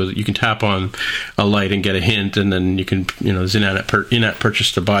comes with, you can tap on a light and get a hint, and then you can there's in-app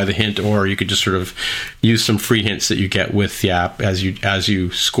purchase to buy the hint, or you could just sort of use some free hints that you get with the app as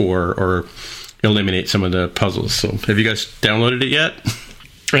you score or eliminate some of the puzzles. So have you guys downloaded it yet?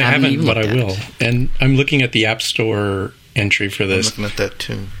 I haven't, but I will. And I'm looking at the App Store entry for this. I'm looking at that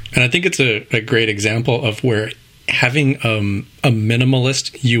too. And I think it's a great example of where having a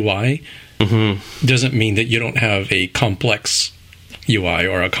minimalist UI doesn't mean that you don't have a complex UI,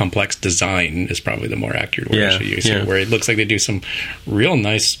 or a complex design is probably the more accurate word I should use here, where it looks like they do some real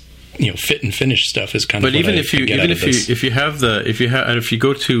nice fit and finish stuff is kind of. But if you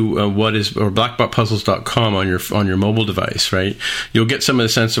go to blackboxpuzzles.com on your mobile device, right, you'll get some of the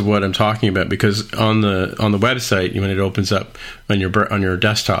sense of what I'm talking about, because on the website, when it opens up on your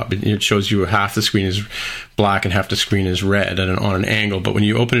desktop, it shows you half the screen is black and half the screen is red on an angle. But when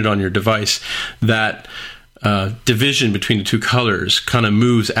you open it on your device, that division between the two colors kind of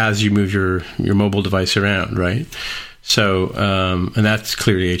moves as you move your mobile device around, right? So, and that's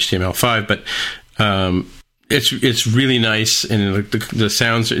clearly HTML5, but it's really nice, and the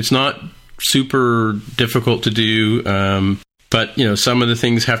sounds. It's not super difficult to do, but some of the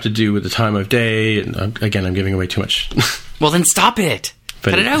things have to do with the time of day. And again, I'm giving away too much. Well, then stop it.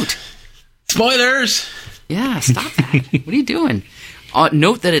 Cut it out. Spoilers. Yeah, stop that. What are you doing?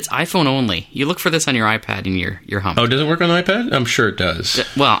 Note that it's iPhone only. You look for this on your iPad and you're humped. Oh, does it work on iPad? I'm sure it does.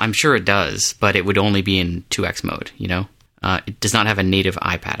 Well, I'm sure it does, but it would only be in 2x mode, It does not have a native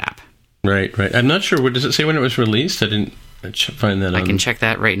iPad app. Right. I'm not sure. What does it say when it was released? I didn't find that. I can check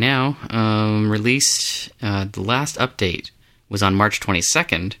that right now. Released, the last update was on March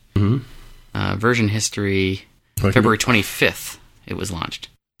 22nd. Mm-hmm. Version history, February 25th, it was launched.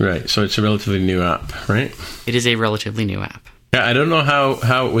 Right. So it's a relatively new app, right? It is a relatively new app. Yeah, I don't know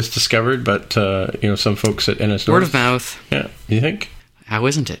how it was discovered, but some folks at NS North. Word of mouth. Yeah, you think? How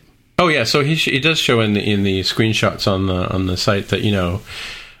isn't it? Oh yeah, so he does show in the screenshots on the site that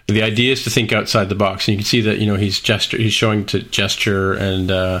the idea is to think outside the box, and you can see that he's showing to gesture,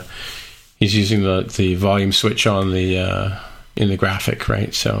 and he's using the volume switch on the in the graphic,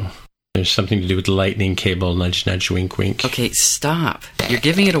 right? So there's something to do with the lightning cable, nudge nudge, wink wink. Okay, stop! You're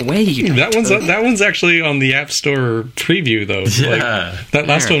giving it away. That one's actually on the App Store preview though. Yeah, that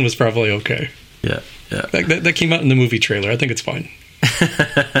last one was probably okay. Yeah. That came out in the movie trailer. I think it's fine.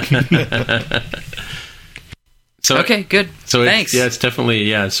 So, okay, good. So thanks. It's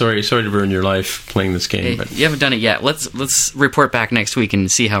definitely Sorry to ruin your life playing this game, but you haven't done it yet. Let's report back next week and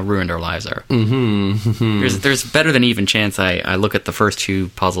see how ruined our lives are. There's better than even chance I look at the first 2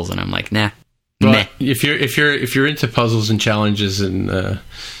 puzzles and I'm like, nah. Well, meh. If you're into puzzles and challenges and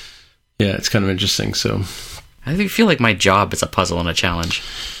it's kind of interesting. So I feel like my job is a puzzle and a challenge.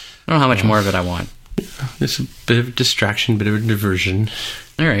 I don't know how much more of it I want. It's a bit of a distraction, bit of a diversion.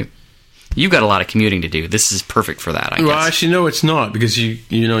 All right. You've got a lot of commuting to do. This is perfect for that, I guess. Well, actually, no, it's not, because you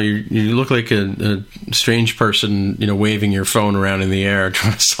look like a strange person, waving your phone around in the air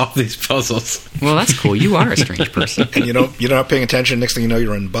trying to solve these puzzles. Well, that's cool. You are a strange person. And you're not paying attention. Next thing you know,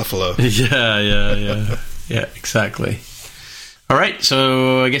 you're in Buffalo. Yeah, exactly. All right,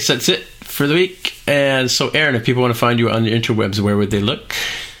 so I guess that's it for the week. And so, Aaron, if people want to find you on the interwebs, where would they look?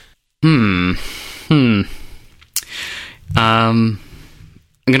 I'm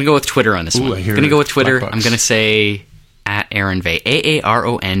going to go with Twitter on this one. I'm going to go with Twitter. I'm going to say @AaronVegh.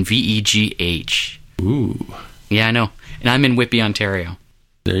 AARONVEGH. Ooh. Yeah, I know. And I'm in Whitby, Ontario.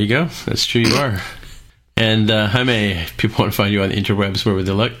 There you go. That's true, you are. And Jaime, if people want to find you on the interwebs, where would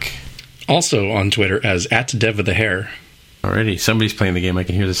they look? Also on Twitter as @DevWithTheHair. Alrighty. Somebody's playing the game. I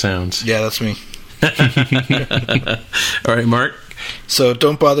can hear the sounds. Yeah, that's me. All right, Mark. So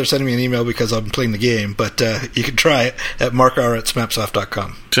don't bother sending me an email because I'm playing the game, but you can try it at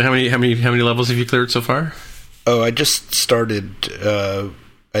markr@smapsoft.com. So how many levels have you cleared so far? Oh, I just started.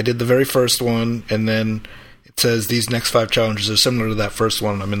 I did the very first one, and then it says these next 5 challenges are similar to that first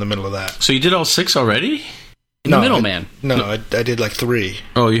one. I'm in the middle of that. So you did all 6 already? The middle, man. No, I did like 3.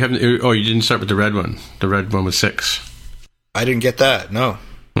 Oh, you haven't. Oh, you didn't start with the red one. The red one was 6. I didn't get that. No.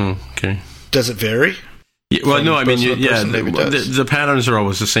 Oh, okay. Does it vary? Yeah, well, no, I mean, the patterns are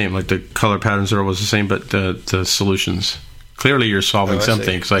always the same. Like the color patterns are always the same, but the solutions. Clearly, you're solving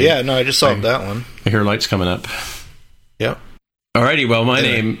something. I just solved that one. I hear lights coming up. Yeah. Alrighty, well, my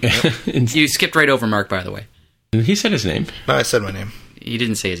name... Yep. You skipped right over Mark, by the way. He said his name. No, I said my name. He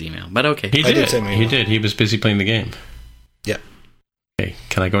didn't say his email, but okay. He did. I did say my email. He did. He was busy playing the game. Yeah. Okay,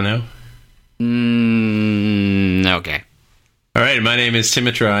 can I go now? Okay. All right, my name is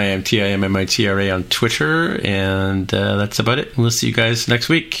Timitra. I am TIMMITRA on Twitter, and that's about it. We'll see you guys next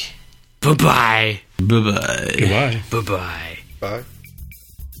week. Bye-bye. Bye-bye. Goodbye. Bye-bye. Bye.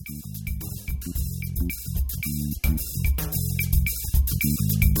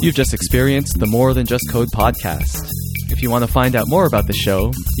 You've just experienced the More Than Just Code podcast. If you want to find out more about the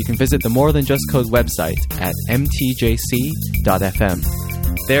show, you can visit the More Than Just Code website at mtjc.fm.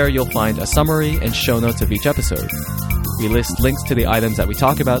 There you'll find a summary and show notes of each episode. We list links to the items that we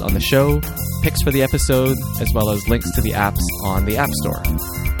talk about on the show, picks for the episode, as well as links to the apps on the App Store.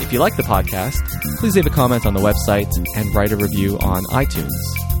 If you like the podcast, please leave a comment on the website and write a review on iTunes.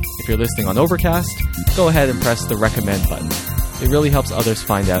 If you're listening on Overcast, go ahead and press the recommend button. It really helps others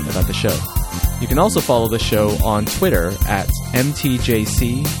find out about the show. You can also follow the show on Twitter at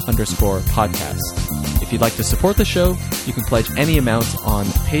MTJC_podcast. If you'd like to support the show, you can pledge any amount on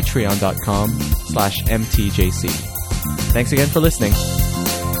patreon.com/MTJC. Thanks again for listening.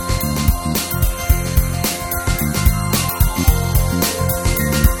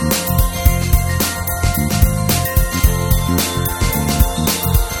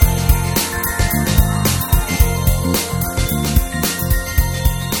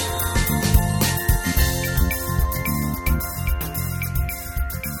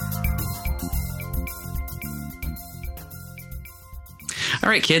 All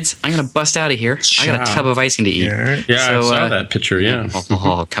right, kids, I'm going to bust out of here. I got a tub of icing to eat. Yeah, so, I saw that picture, yeah.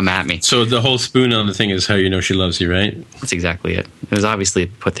 Come at me. So the whole spoon on the thing is how you know she loves you, right? That's exactly it. It was obviously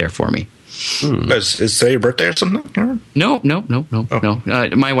put there for me. Is today your birthday or something? No.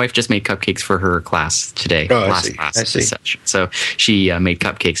 My wife just made cupcakes for her class today. I see. So she made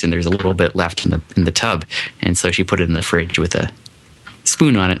cupcakes, and there's a little bit left in the tub, and so she put it in the fridge with a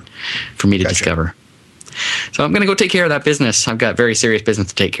spoon on it for me to discover. So I'm going to go take care of that business. I've got very serious business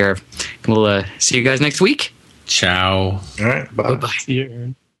to take care of. We'll see you guys next week. Ciao. All right. Bye.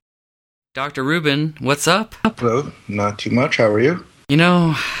 Bye-bye. Dr. Rubin, what's up? Hello, not too much. How are you? You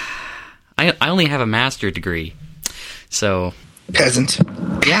know, I only have a master's degree, so... Peasant.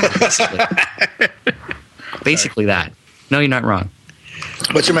 Yeah, basically that. No, you're not wrong.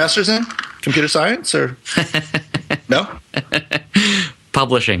 What's your master's in? Computer science or... No?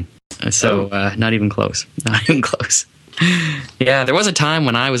 Publishing. So, not even close. Not even close. Yeah, there was a time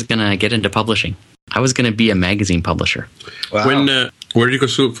when I was going to get into publishing. I was going to be a magazine publisher. Wow. Where did you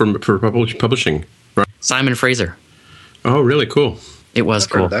go for publishing? Simon Fraser. Oh, really? Cool. It was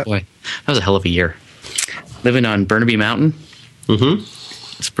cool. Boy, that was a hell of a year. Living on Burnaby Mountain. Mm-hmm.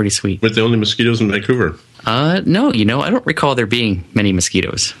 It's pretty sweet. With the only mosquitoes in Vancouver. No, I don't recall there being many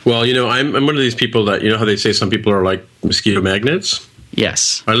mosquitoes. Well, I'm one of these people that, how they say some people are like mosquito magnets?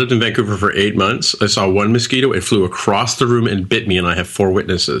 Yes. I lived in Vancouver for 8 months. I saw one mosquito. It flew across the room and bit me, and I have 4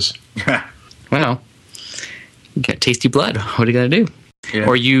 witnesses. Well, you got tasty blood. What are you going to do? Yeah.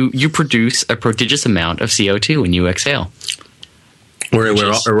 Or you produce a prodigious amount of CO2 when you exhale. Or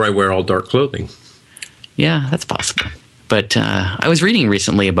I wear all dark clothing. Yeah, that's possible. But I was reading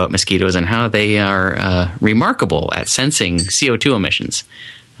recently about mosquitoes and how they are remarkable at sensing CO2 emissions.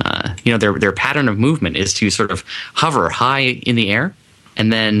 Their pattern of movement is to sort of hover high in the air,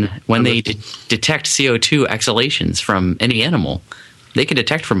 and then when they detect CO2 exhalations from any animal, they can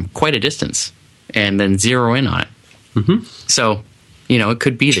detect from quite a distance and then zero in on it. Mm-hmm. So, it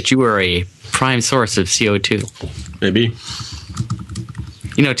could be that you are a prime source of CO2. Maybe.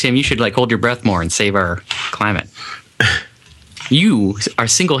 Tim, you should hold your breath more and save our climate. You are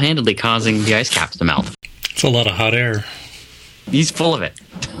single-handedly causing the ice caps to melt. It's a lot of hot air. He's full of it.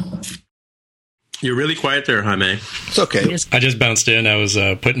 You're really quiet there, Jaime. It's okay. I just bounced in. I was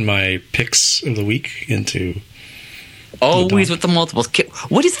putting my picks of the week into... Always with the multiples.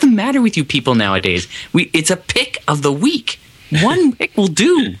 What is the matter with you people nowadays? It's a pick of the week. One pick will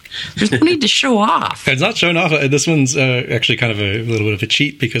do. There's no need to show off. It's not showing off. This one's actually kind of a little bit of a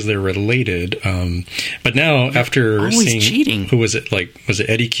cheat because they're related. But now, after seeing... cheating. Who was it? Was it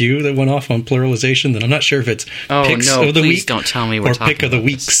Eddie Q that went off on pluralization? Then I'm not sure if it's picks of the week don't tell me we're or talking pick of the about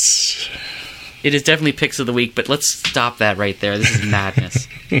weeks. It is definitely picks of the week, but let's stop that right there. This is madness.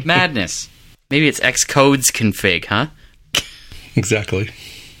 Madness. Maybe it's Xcode's config, huh? Exactly.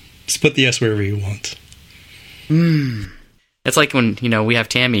 Just put the S wherever you want. It's like when, we have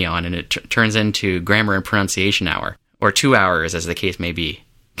Tammy on and it turns into grammar and pronunciation hour. Or 2 hours, as the case may be.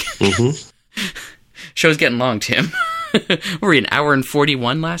 Mm-hmm. Show's getting long, Tim. Were we an hour and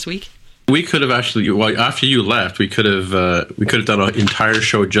 41 last week? We could have actually, after you left, we could have done an entire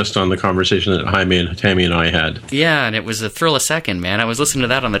show just on the conversation that Jaime and Tammy and I had. Yeah, and it was a thrill a second, man. I was listening to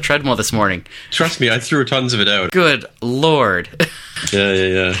that on the treadmill this morning. Trust me, I threw tons of it out. Good Lord.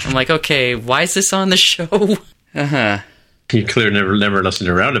 Yeah. I'm like, okay, why is this on the show? Uh-huh. You clearly never listened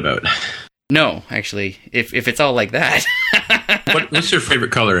to Roundabout. No, actually, if it's all like that. What's your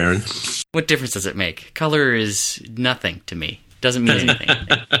favorite color, Aaron? What difference does it make? Color is nothing to me. Doesn't mean anything.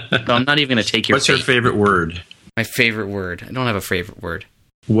 So I'm not even going to take your What's your favorite word? My favorite word. I don't have a favorite word.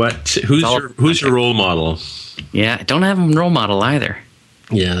 What? Who's your role model? Yeah, I don't have a role model either.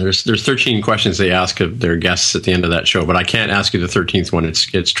 Yeah, there's 13 questions they ask of their guests at the end of that show, but I can't ask you the 13th one. It's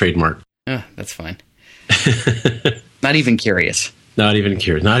trademarked. Oh, that's fine. Not even curious. Not even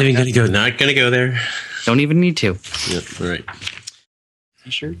curious. Not even going to go. Not going to go there. Don't even need to. Yep, right.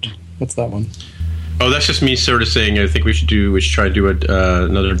 T-shirt? What's that one? Oh, that's just me sort of saying I think we should try to do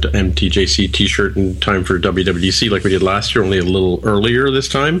another MTJC T-shirt in time for WWDC like we did last year, only a little earlier this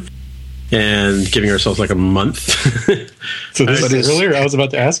time, and giving ourselves like a month. So this is earlier? I was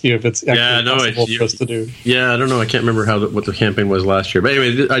about to ask you if it's actually possible for us to do. Yeah, I don't know. I can't remember what the campaign was last year. But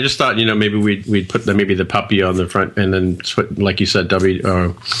anyway, I just thought maybe we'd put the puppy on the front and then put, like you said,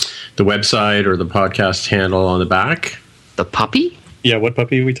 the website or the podcast handle on the back. The puppy? Yeah, what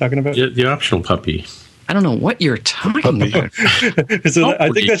puppy are we talking about? The optional puppy. I don't know what you're talking about. So I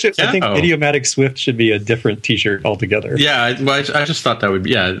think I think Idiomatic Swift should be a different T-shirt altogether. Yeah, I just thought that would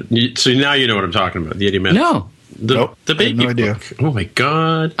be So now you know what I'm talking about. The Idiomatic. No. Nope, the baby. no idea. Oh my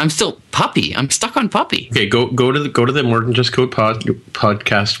god! I'm still puppy. I'm stuck on puppy. Okay, go to the More Than Just Code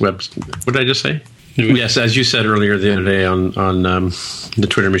podcast web. What did I just say? Yes, as you said earlier the other day on the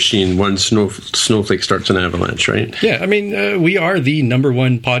Twitter machine, one snowflake starts an avalanche, right? Yeah, I mean, we are the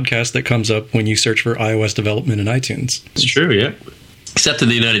 #1 podcast that comes up when you search for iOS development in iTunes. It's true, yeah. Except in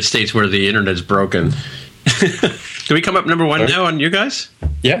the United States where the internet's broken. Do we come up #1 now on you guys?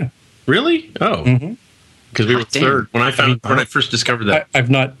 Yeah. Really? Oh. Mm-hmm. Because we were third when I first discovered that. I've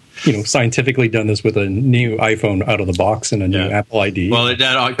not scientifically done this with a new iPhone out of the box and a new Apple ID. Well,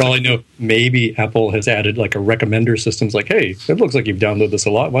 for all I know, maybe Apple has added like a recommender systems like, hey, it looks like you've downloaded this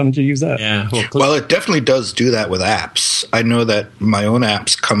a lot. Why don't you use that? Yeah. Well, it definitely does do that with apps. I know that my own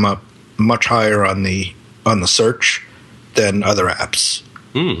apps come up much higher on the search than other apps.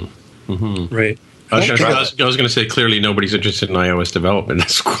 Right. I was going to say, clearly nobody's interested in iOS development.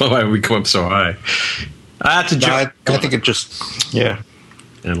 That's why we come up so high. That's a joke. I think it just,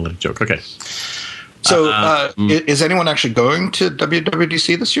 Analytic joke. Okay. So, is anyone actually going to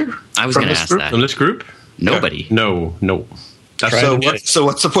WWDC this year? I was going to ask that. From this group? Nobody. No. So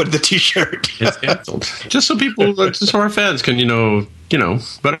what's the point of the T-shirt? It's canceled. Just so people, just so our fans can,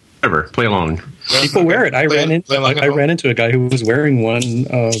 whatever, play along. People wear it. I ran into a guy who was wearing one,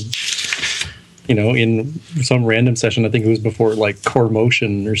 in some random session. I think it was before like Core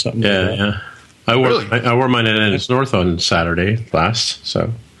Motion or something. Yeah. I wore mine at Ennis North on Saturday last.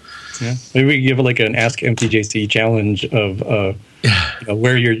 So maybe we give it like an Ask MTJC challenge of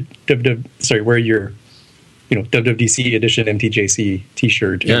wear your WWDC edition MTJC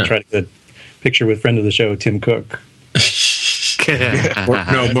T-shirt and try to get a picture with friend of the show Tim Cook.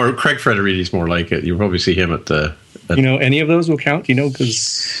 more Craig Federighi's more like it. You'll probably see him at the. Any of those will count.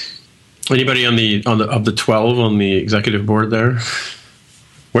 Because anybody on the 12 on the executive board there.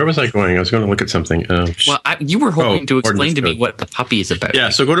 Where was I going? I was going to look at something. You were hoping to explain to me what the puppy is about. Yeah,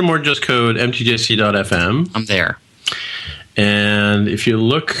 so go to More Just Code, mtjc.fm. I'm there. And if you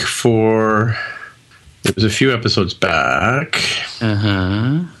look for... It was a few episodes back.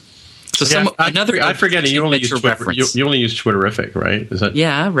 Uh-huh. So I forget it. You only use Twitter. You only use Twitterific, right? Is that?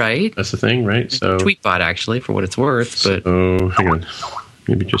 Yeah, right. That's the thing, right? So Tweetbot, actually, for what it's worth. But hang on.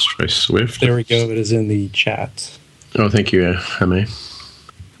 Maybe just try Swift. There we go. It is in the chat. Oh, thank you, Emma.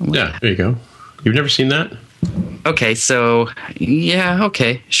 Yeah, there you go. You've never seen that? Okay, so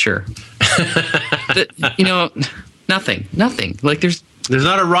okay, sure. Nothing. Like there's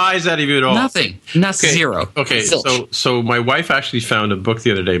not a rise out of you at all. Nothing. Zero. Okay, so my wife actually found a book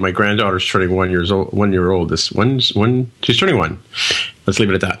the other day. My granddaughter's turning 1 year old. She's turning 1. Let's leave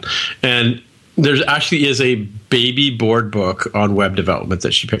it at that. And there actually is a baby board book on web development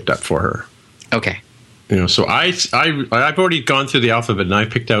that she picked up for her. Okay. So I've already gone through the alphabet and I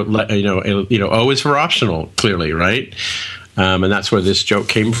picked out O is for optional, clearly, right? And that's where this joke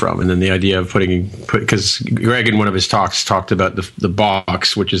came from. And then the idea of because Greg in one of his talks talked about the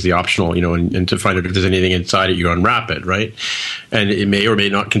box, which is the optional, and to find out if there's anything inside it, you unwrap it, right? And it may or may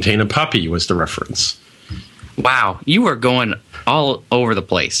not contain a puppy was the reference. Wow, you are going all over the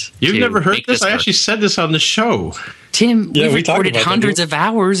place. You've never heard this? I actually said this on the show. Tim, we've recorded hundreds of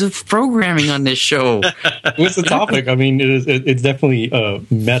hours of programming on this show. What's the topic? I mean, it's definitely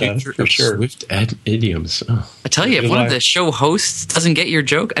meta for sure. Swift idioms. Oh. I tell you, if one of the show hosts doesn't get your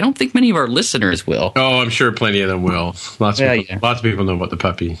joke, I don't think many of our listeners will. Oh, I'm sure plenty of them will. Lots of people know about the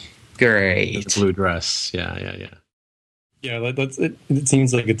puppy. Great. The blue dress. Yeah. Yeah, it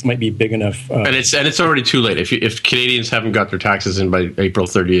seems like it might be big enough. And it's already too late. If Canadians haven't got their taxes in by April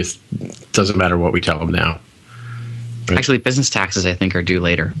 30th, it doesn't matter what we tell them now. Right. Actually, business taxes, I think, are due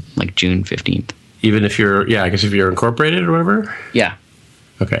later, like June 15th. Even if I guess if you're incorporated or whatever? Yeah.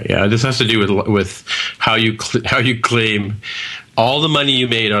 Okay, yeah. This has to do with how you claim all the money you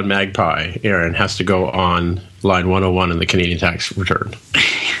made on Magpie, Aaron, has to go on line 101 in the Canadian tax return.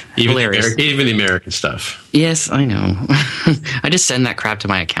 Even the American stuff. Yes, I know. I just send that crap to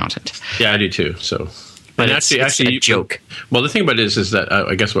my accountant. Yeah, I do too, so... But it's a joke. Well, the thing about it is that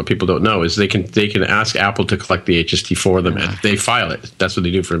I guess what people don't know is they can ask Apple to collect the HST for them, and they file it. That's what they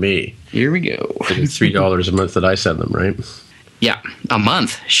do for me. Here we go. It's $3 a month that I send them, right? Yeah, a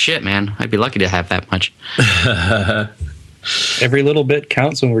month. Shit, man. I'd be lucky to have that much. Every little bit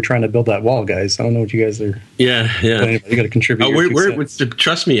counts when we're trying to build that wall, guys. I don't know what you guys are. Yeah. You got to contribute.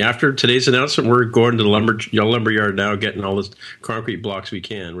 Trust me. After today's announcement, we're going to the lumber yard now, getting all the concrete blocks we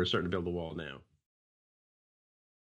can. We're starting to build the wall now.